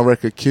y'all heard my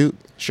record "Cute"?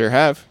 Sure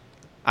have.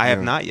 I have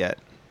Yeah. not yet.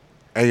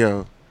 Hey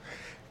yo,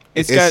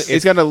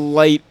 It's got a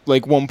light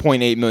like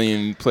 1.8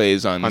 million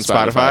plays on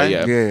Spotify?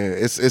 Yeah.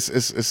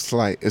 It's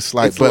slight. It's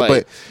But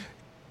light.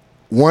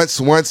 once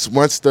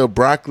the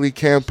broccoli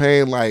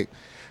campaign like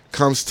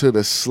comes to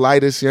the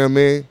slightest, you know what I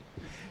mean?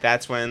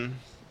 That's when.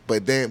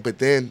 But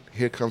then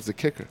here comes the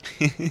kicker.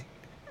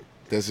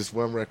 There's this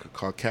one record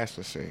called Cash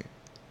Machine.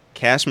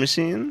 Cash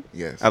Machine?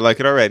 Yes. I like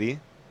it already.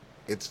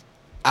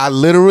 I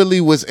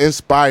literally was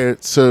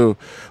inspired to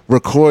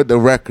record the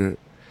record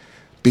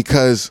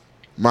because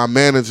my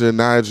manager,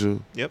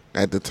 Nigel, Yep.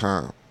 at the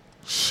time,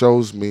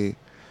 shows me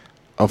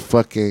a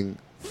fucking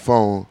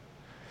phone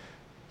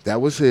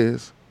that was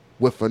his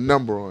with a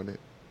number on it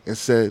and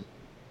said,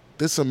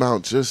 this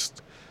amount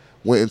just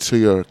went into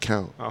your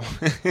account. Oh.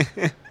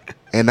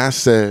 And I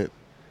said,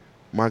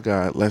 my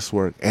God, let's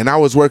work. And I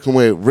was working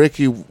with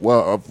Ricky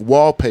of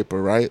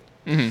Wallpaper, right?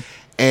 Mm-hmm.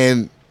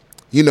 And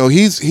you know,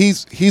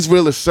 he's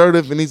real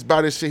assertive and he's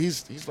about his shit.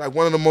 He's like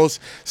one of the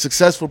most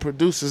successful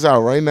producers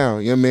out right now.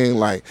 You know what I mean?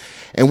 Like,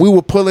 and we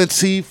were pulling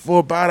teeth for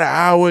about an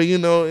hour. You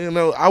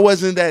know, I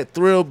wasn't that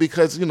thrilled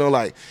because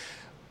like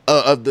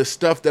of the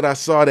stuff that I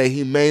saw that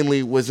he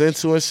mainly was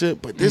into and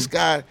shit. But this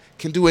guy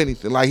can do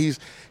anything. Like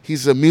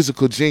he's a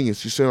musical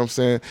genius. You see what I'm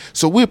saying?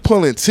 So we're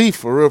pulling teeth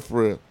for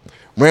real.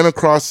 Ran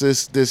across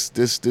this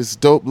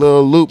dope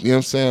little loop, you know what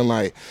I'm saying?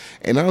 Like,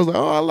 and I was like,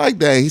 oh, I like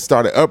that. And he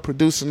started up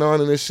producing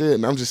on it and shit,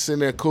 and I'm just sitting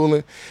there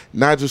cooling.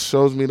 Nigel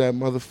shows me that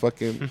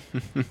motherfucking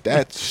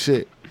that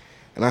shit.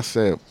 And I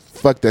said,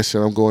 fuck that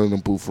shit, I'm going in the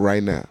booth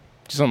right now.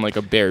 Just on like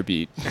a bear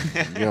beat.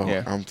 Yo,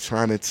 Yeah. I'm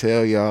trying to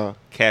tell y'all.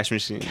 Cash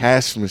Machine.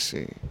 Cash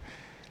Machine.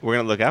 We're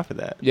going to look out for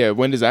that. Yeah,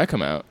 when does that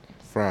come out?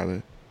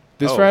 Friday.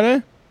 This Oh.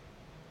 Friday?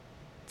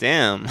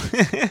 Damn.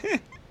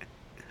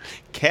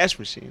 Cash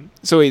Machine.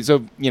 So wait, this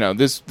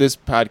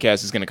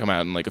podcast is going to come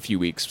out in like a few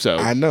weeks. So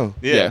I know.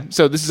 yeah.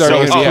 So this is So,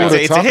 already oh, gonna be out. it's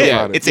it's a talk hit.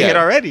 about it. It's a hit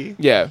already.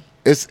 Yeah.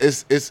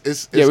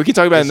 It's Yeah, we can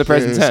talk about it in the it's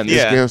present getting- tense.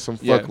 It's Yeah. getting some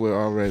fuck Yeah. with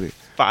already.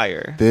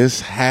 Fire.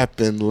 This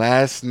happened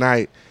last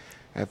night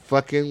at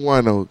fucking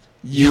One Oak.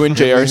 You and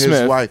J.R. his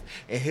Smith. wife,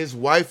 and his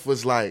wife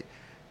was like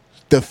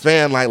the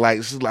fan, like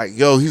she's like,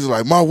 yo, he's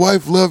like, my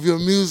wife love your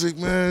music,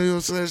 man. You know what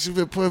I'm saying? She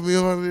been putting me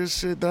on this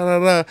shit,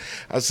 da.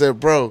 I said,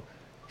 bro,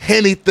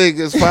 anything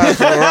is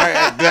possible,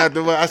 right?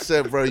 I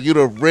said, bro, you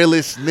the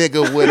realest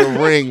nigga with a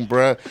ring,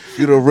 bro.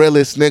 You the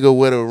realest nigga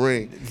with a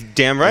ring.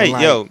 Damn right. And,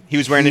 like, Yo, he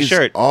was wearing a he's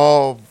shirt.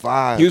 All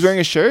vibes. He was wearing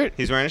a shirt?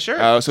 He's wearing a shirt.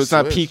 Oh, so it's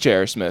not Swift. peak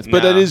J.R. Smith.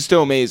 But that No. is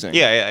still amazing.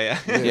 Yeah.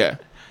 Yeah.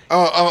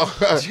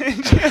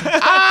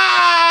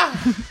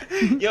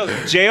 Yo,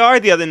 JR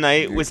the other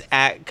night was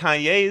at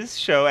Kanye's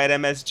show at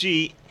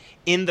MSG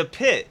in the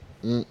pit.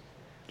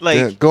 Like,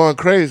 Yeah, going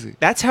crazy.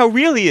 that's how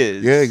real he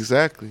is. Yeah,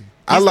 exactly.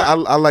 I He's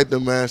like the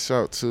mash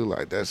out too.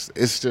 Like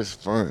it's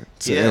just fun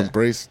to Yeah.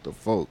 embrace the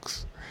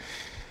folks.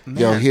 Man.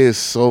 Yo, he is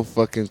so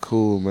fucking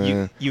cool,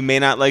 man. You may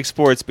not like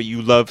sports, but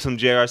you love some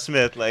J.R.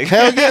 Smith. Like,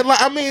 Hell yeah!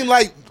 Like I mean,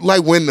 like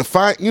when the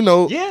fight,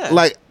 Yeah.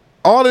 like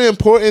all the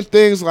important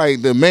things,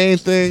 like the main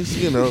things,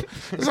 it's like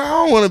I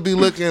don't want to be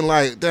looking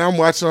like damn. I'm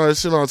watching all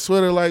this shit on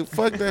Twitter. Like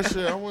fuck that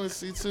shit. I want to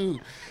see too.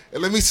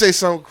 And let me say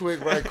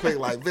something right quick.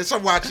 Like bitch,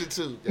 I'm watching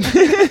too.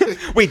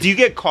 wait, do you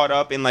get caught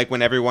up in like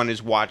when everyone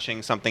is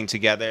watching something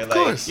together? Like,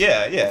 course.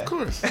 Yeah. Of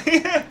course,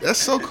 that's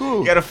so cool.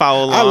 You gotta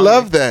follow along. I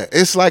love that.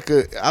 It's like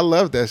I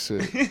love that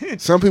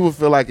shit. Some people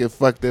feel like it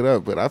fucked it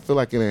up, but I feel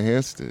like it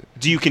enhanced it.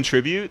 Do you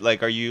contribute?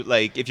 Like, are you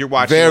like if you're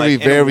watching Very,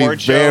 like, an very,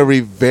 award show? very,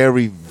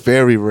 very,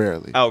 very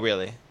rarely. Oh,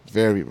 really?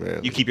 Very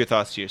rarely. You keep your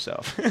thoughts to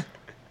yourself,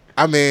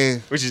 I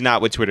mean, which is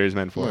not what Twitter is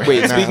meant for.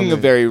 Wait, Nah, speaking man. of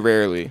very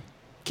rarely,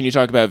 can you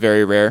talk about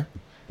very rare?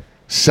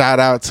 shout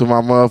out to my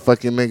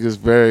motherfucking niggas,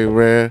 very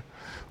rare.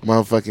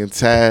 Motherfucking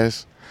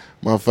Tash,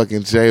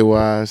 motherfucking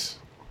J-Wise,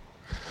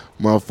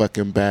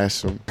 motherfucking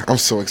Basham. I'm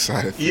so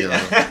excited for y'all.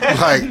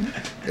 Like,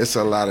 it's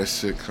a lot of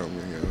shit coming,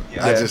 yo.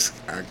 Yeah.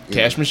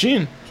 Cash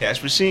Machine.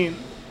 Cash Machine.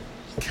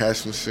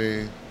 Cash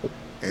Machine,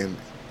 and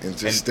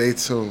just And- stay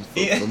tuned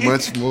for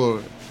much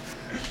more.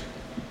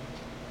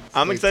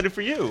 I'm excited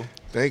for you.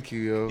 Thank you,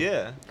 yo.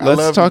 Yeah. I love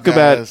Let's you talk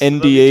about guys. you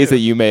NDAs too. that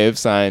you may have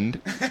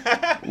signed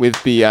with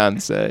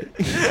Beyonce.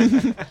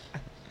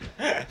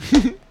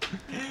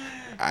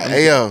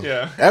 Hey, yo,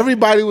 Yeah.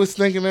 everybody was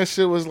thinking that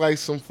shit was like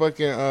some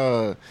fucking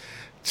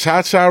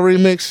Cha-Cha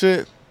remix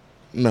shit.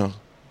 No,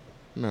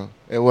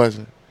 it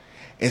wasn't.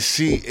 And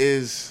she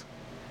is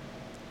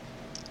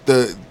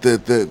the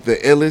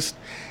illest,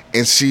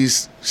 and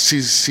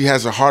she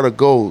has a heart of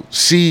gold.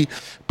 She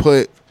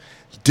put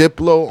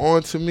Diplo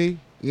onto me.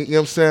 You know what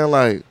I'm saying?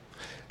 Like,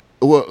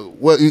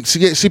 what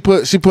she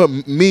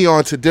put me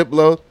onto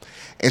Diplo,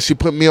 and she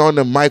put me on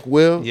to Mike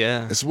Will,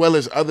 Yeah. as well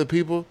as other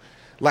people.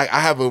 Like,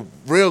 I have a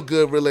real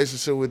good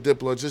relationship with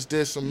Diplo. Just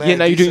did some Mad Yeah,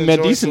 now you're doing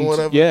Mad joints and Decent.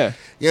 whatever. Yeah.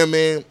 You know what I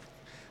mean?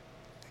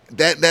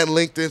 That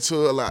linked into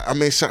a lot. I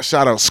mean,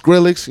 shout out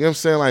Skrillex. You know what I'm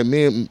saying? Like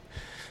me and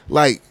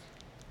like,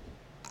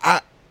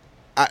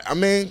 I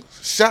mean,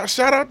 shout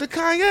out to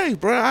Kanye,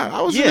 bro.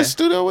 I was in Yeah. the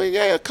studio with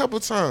Ye a couple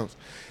times.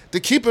 To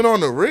keep it on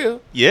the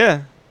real,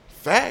 Yeah.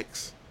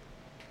 facts.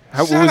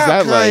 What Shout was out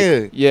that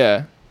Kanye. like?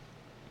 Yeah.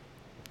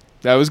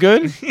 That was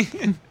good?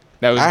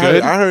 That was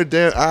good?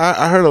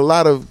 I heard a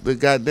lot of the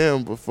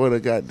goddamn before the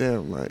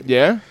goddamn. Like,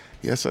 Yeah?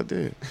 yes, I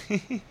did.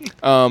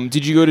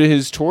 Did you go to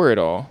his tour at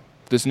all?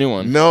 This new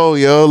one? No,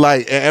 yo,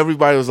 like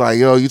everybody was like,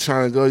 "Yo, you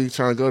trying to go? You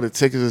trying to go?" The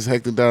tickets is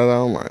hectic.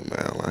 I'm like,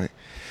 man,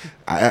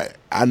 like,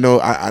 I know,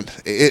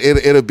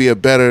 it'll be a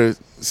better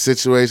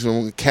situation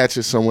when we catch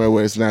it somewhere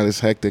where it's not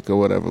as hectic or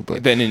whatever.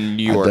 But then in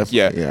New York,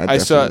 I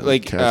saw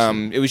like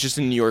it was just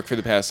in New York for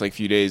the past like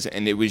few days,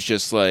 and it was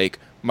just like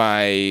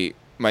my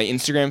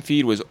Instagram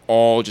feed was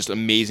all just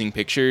amazing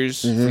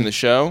pictures from the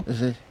show,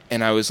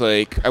 and I was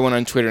like, I went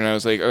on Twitter and I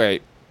was like, all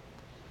right.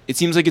 It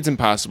seems like it's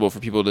impossible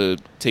for people to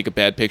take a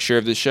bad picture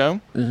of this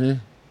show,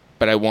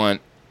 but I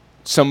want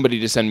somebody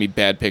to send me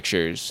bad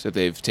pictures that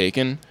they've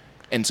taken,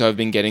 and so I've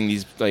been getting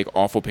these like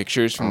awful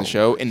pictures from the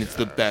show, and it's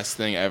the best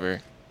thing ever.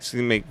 It's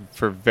going to make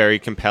for very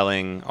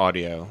compelling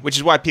audio, which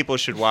is why people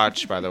should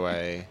watch, by the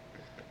way,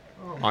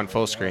 on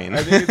full screen.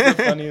 I think it's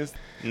the funniest.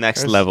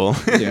 Next level.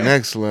 Yeah.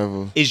 Next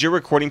level. Is your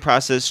recording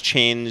process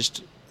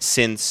changed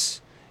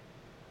since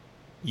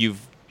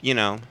you've,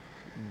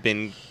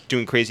 been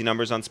doing crazy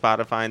numbers on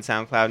Spotify and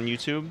SoundCloud and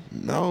YouTube?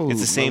 No, it's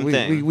the same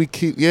thing. We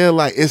keep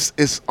like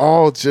it's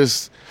all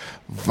just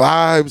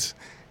vibes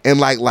and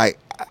like like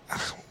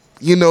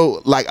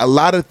a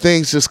lot of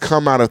things just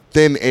come out of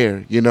thin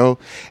air,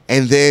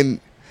 and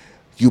then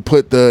you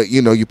put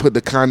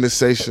the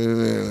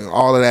condensation and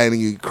all of that,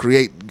 and you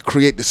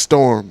create the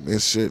storm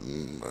and shit,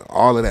 and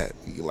all of that.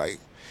 You like,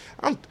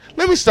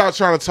 let me stop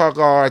trying to talk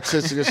all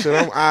artistic and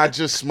shit. I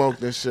just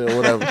smoked and shit or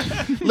whatever.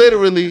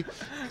 Literally.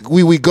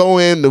 We go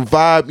in, the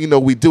vibe,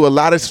 we do a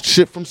lot of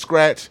shit from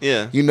scratch.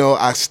 Yeah.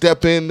 I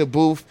step in the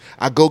booth,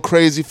 I go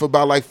crazy for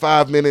about like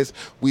 5 minutes.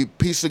 We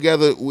piece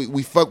together,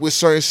 we fuck with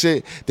certain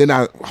shit, then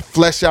I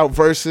flesh out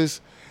verses,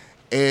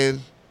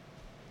 and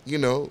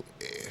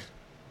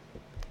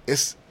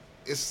it's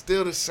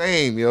still the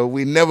same, yo.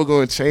 We never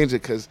gonna change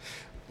it because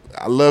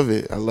I love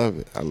it.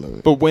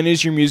 But when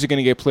is your music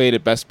gonna get played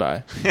at Best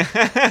Buy?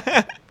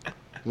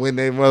 When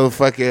they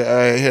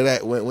motherfucking hear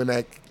that, when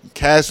that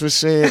cash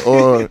machine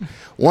or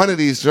one of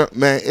these,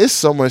 man, it's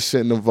so much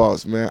shit in the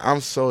vaults, man.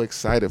 I'm so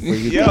excited for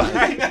you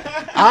guys.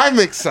 I'm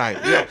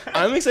excited. Yeah.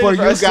 I'm excited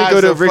for us to go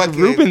to Rick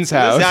Rubin's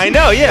house. I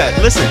know, yeah.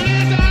 Listen.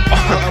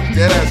 I'm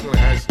dead ass gonna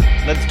ask you.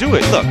 Let's do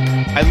it. Look,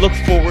 I look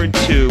forward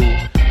to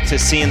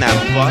seeing that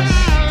bus.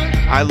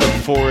 I look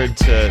forward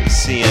to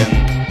seeing,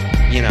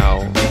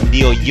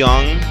 Neil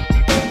Young.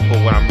 But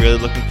what I'm really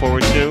looking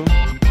forward to,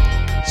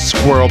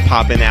 Squirrel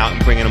popping out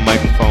and bringing a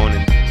microphone.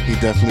 And he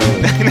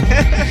definitely would.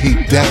 He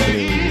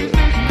definitely would.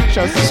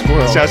 Shouts to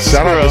Squirrel. Shout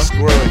out to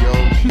Squirrel, yo.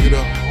 You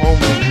the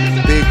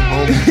homie, big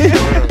homie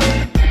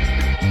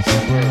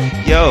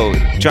Squirrel. Yo,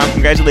 John,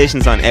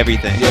 congratulations on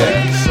everything. Yeah.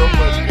 Thank you so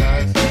much,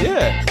 guys.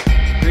 Yeah.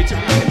 Great to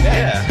reconnect.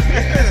 Yeah.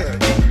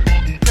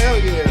 Hell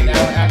yeah. In our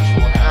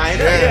actual house. I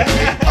know.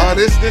 Yeah.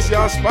 This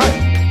y'all spot.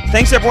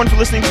 Thanks everyone for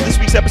listening to this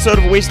week's episode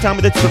of A Waste of Time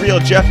with It's The Real.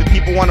 Jeff, if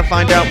people want to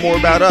find out more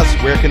about us,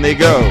 where can they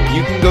go?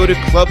 You can go to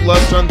Club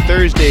Lust on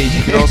Thursdays.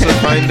 You can also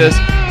find us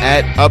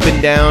at Up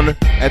and Down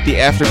at the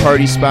after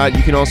party spot.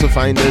 You can also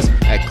find us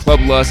at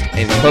Club Lust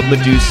and Club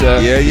Medusa,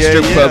 the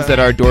strip clubs that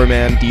our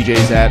doorman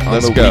DJs at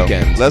on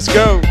weekends. Let's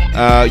go.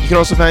 You can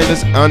also find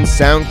us on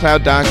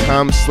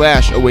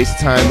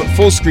SoundCloud.com/awasteoftime,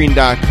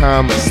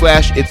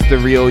 Fullscreen.com/It's The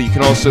Real. You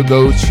can also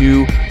go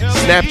to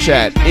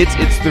Snapchat,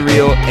 It's The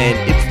Real, and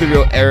It's The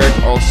Real Eric.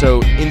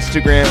 Also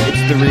Instagram,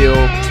 It's The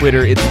Real.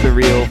 Twitter, It's The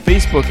Real.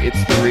 Facebook,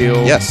 It's The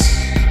Real. Yes.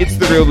 It's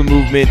The Real, the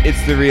movement.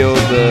 It's The Real,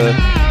 the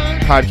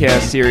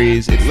podcast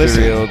series. It's The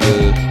Real,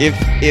 If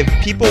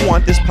people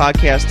want this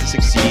podcast to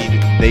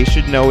succeed, they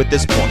should know at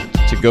this point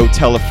to go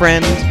tell a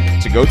friend,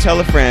 to go tell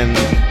a friend,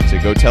 to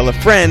go tell a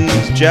friend.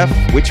 Jeff,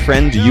 which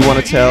friend do you want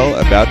to tell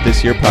about this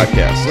here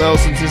podcast? Well,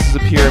 since this is a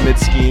pyramid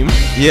scheme,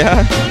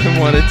 Yeah. I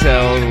want to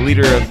tell the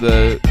leader of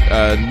the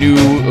new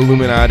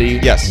Illuminati.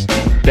 Yes.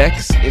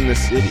 Bex in the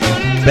City.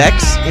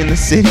 Bex in the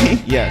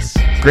City. Yes.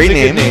 Great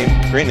It's a name. good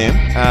name. Great name.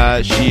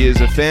 She is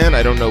a fan.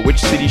 I don't know which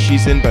city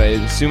she's in, but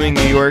I'm assuming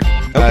New York.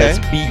 Okay. It's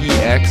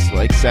BEX,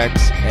 like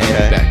sex,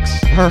 and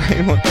Bex. All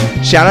right. Well,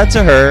 shout out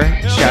to her.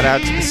 Shout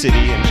out to the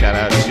city, and shout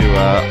out to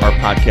our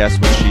podcast,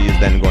 which she is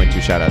then going to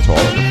shout out to all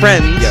of her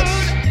friends. Yes.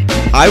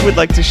 I would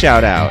like to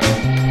shout out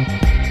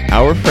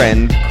our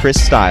friend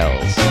Chris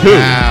Stiles,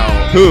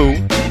 Wow. who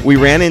we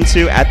ran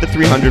into at the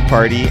 300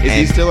 party. Is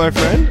he still our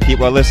friend?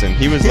 Well, listen.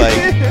 He was like,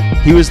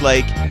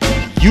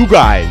 you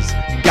guys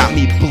got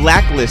me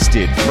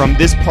blacklisted from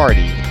this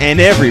party and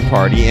every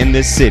party in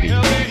this city.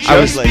 I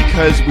was like,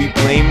 because we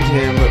blamed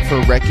him for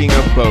wrecking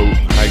a boat.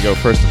 I go,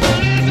 first of all,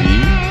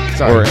 we?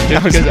 Sorry,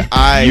 just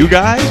because you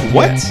guys?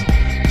 What?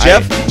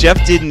 Yeah.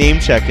 Jeff did name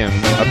check him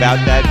about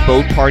that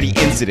boat party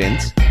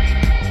incident.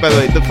 By the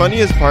way, the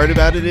funniest part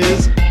about it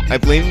is I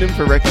blamed him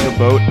for wrecking a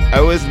boat. I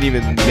wasn't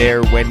even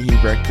there when he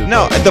wrecked the boat.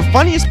 No, the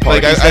funniest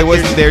part is I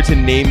wasn't there to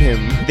name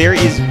him. There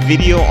is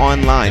video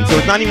online, so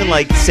it's not even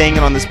like saying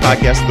it on this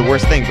podcast is the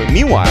worst thing. But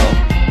meanwhile,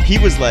 he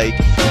was like,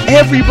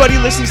 everybody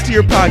listens to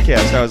your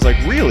podcast. I was like,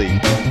 really?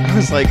 I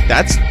was like,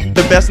 that's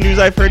the best news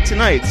I've heard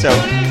tonight. So,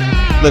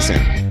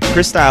 listen,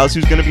 Chris Styles,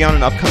 who's going to be on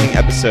an upcoming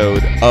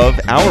episode of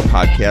our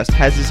podcast,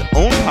 has his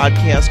own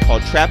podcast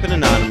called Trappin'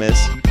 Anonymous.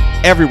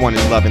 Everyone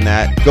is loving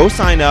that. Go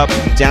sign up,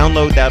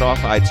 download that off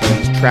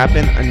iTunes.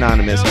 Trappin'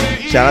 Anonymous.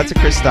 Shout out to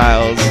Chris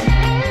Styles.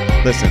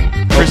 Listen,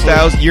 Chris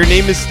Styles, your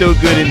name is still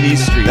good in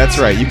these streets. that's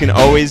right. You can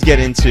always get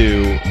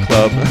into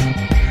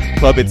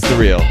Club It's the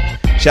Real.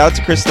 Shout out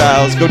to Chris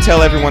Styles. Go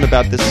tell everyone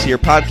about this here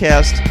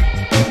podcast.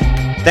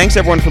 Thanks,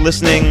 everyone, for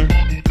listening.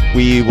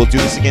 We will do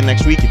this again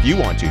next week if you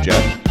want to,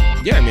 Jeff.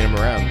 Yeah, I mean, I'm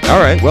around. All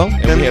right. Well,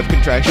 And then we have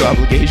contractual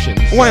obligations.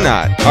 why so-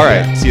 not? All right.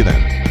 Yeah. See you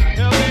then.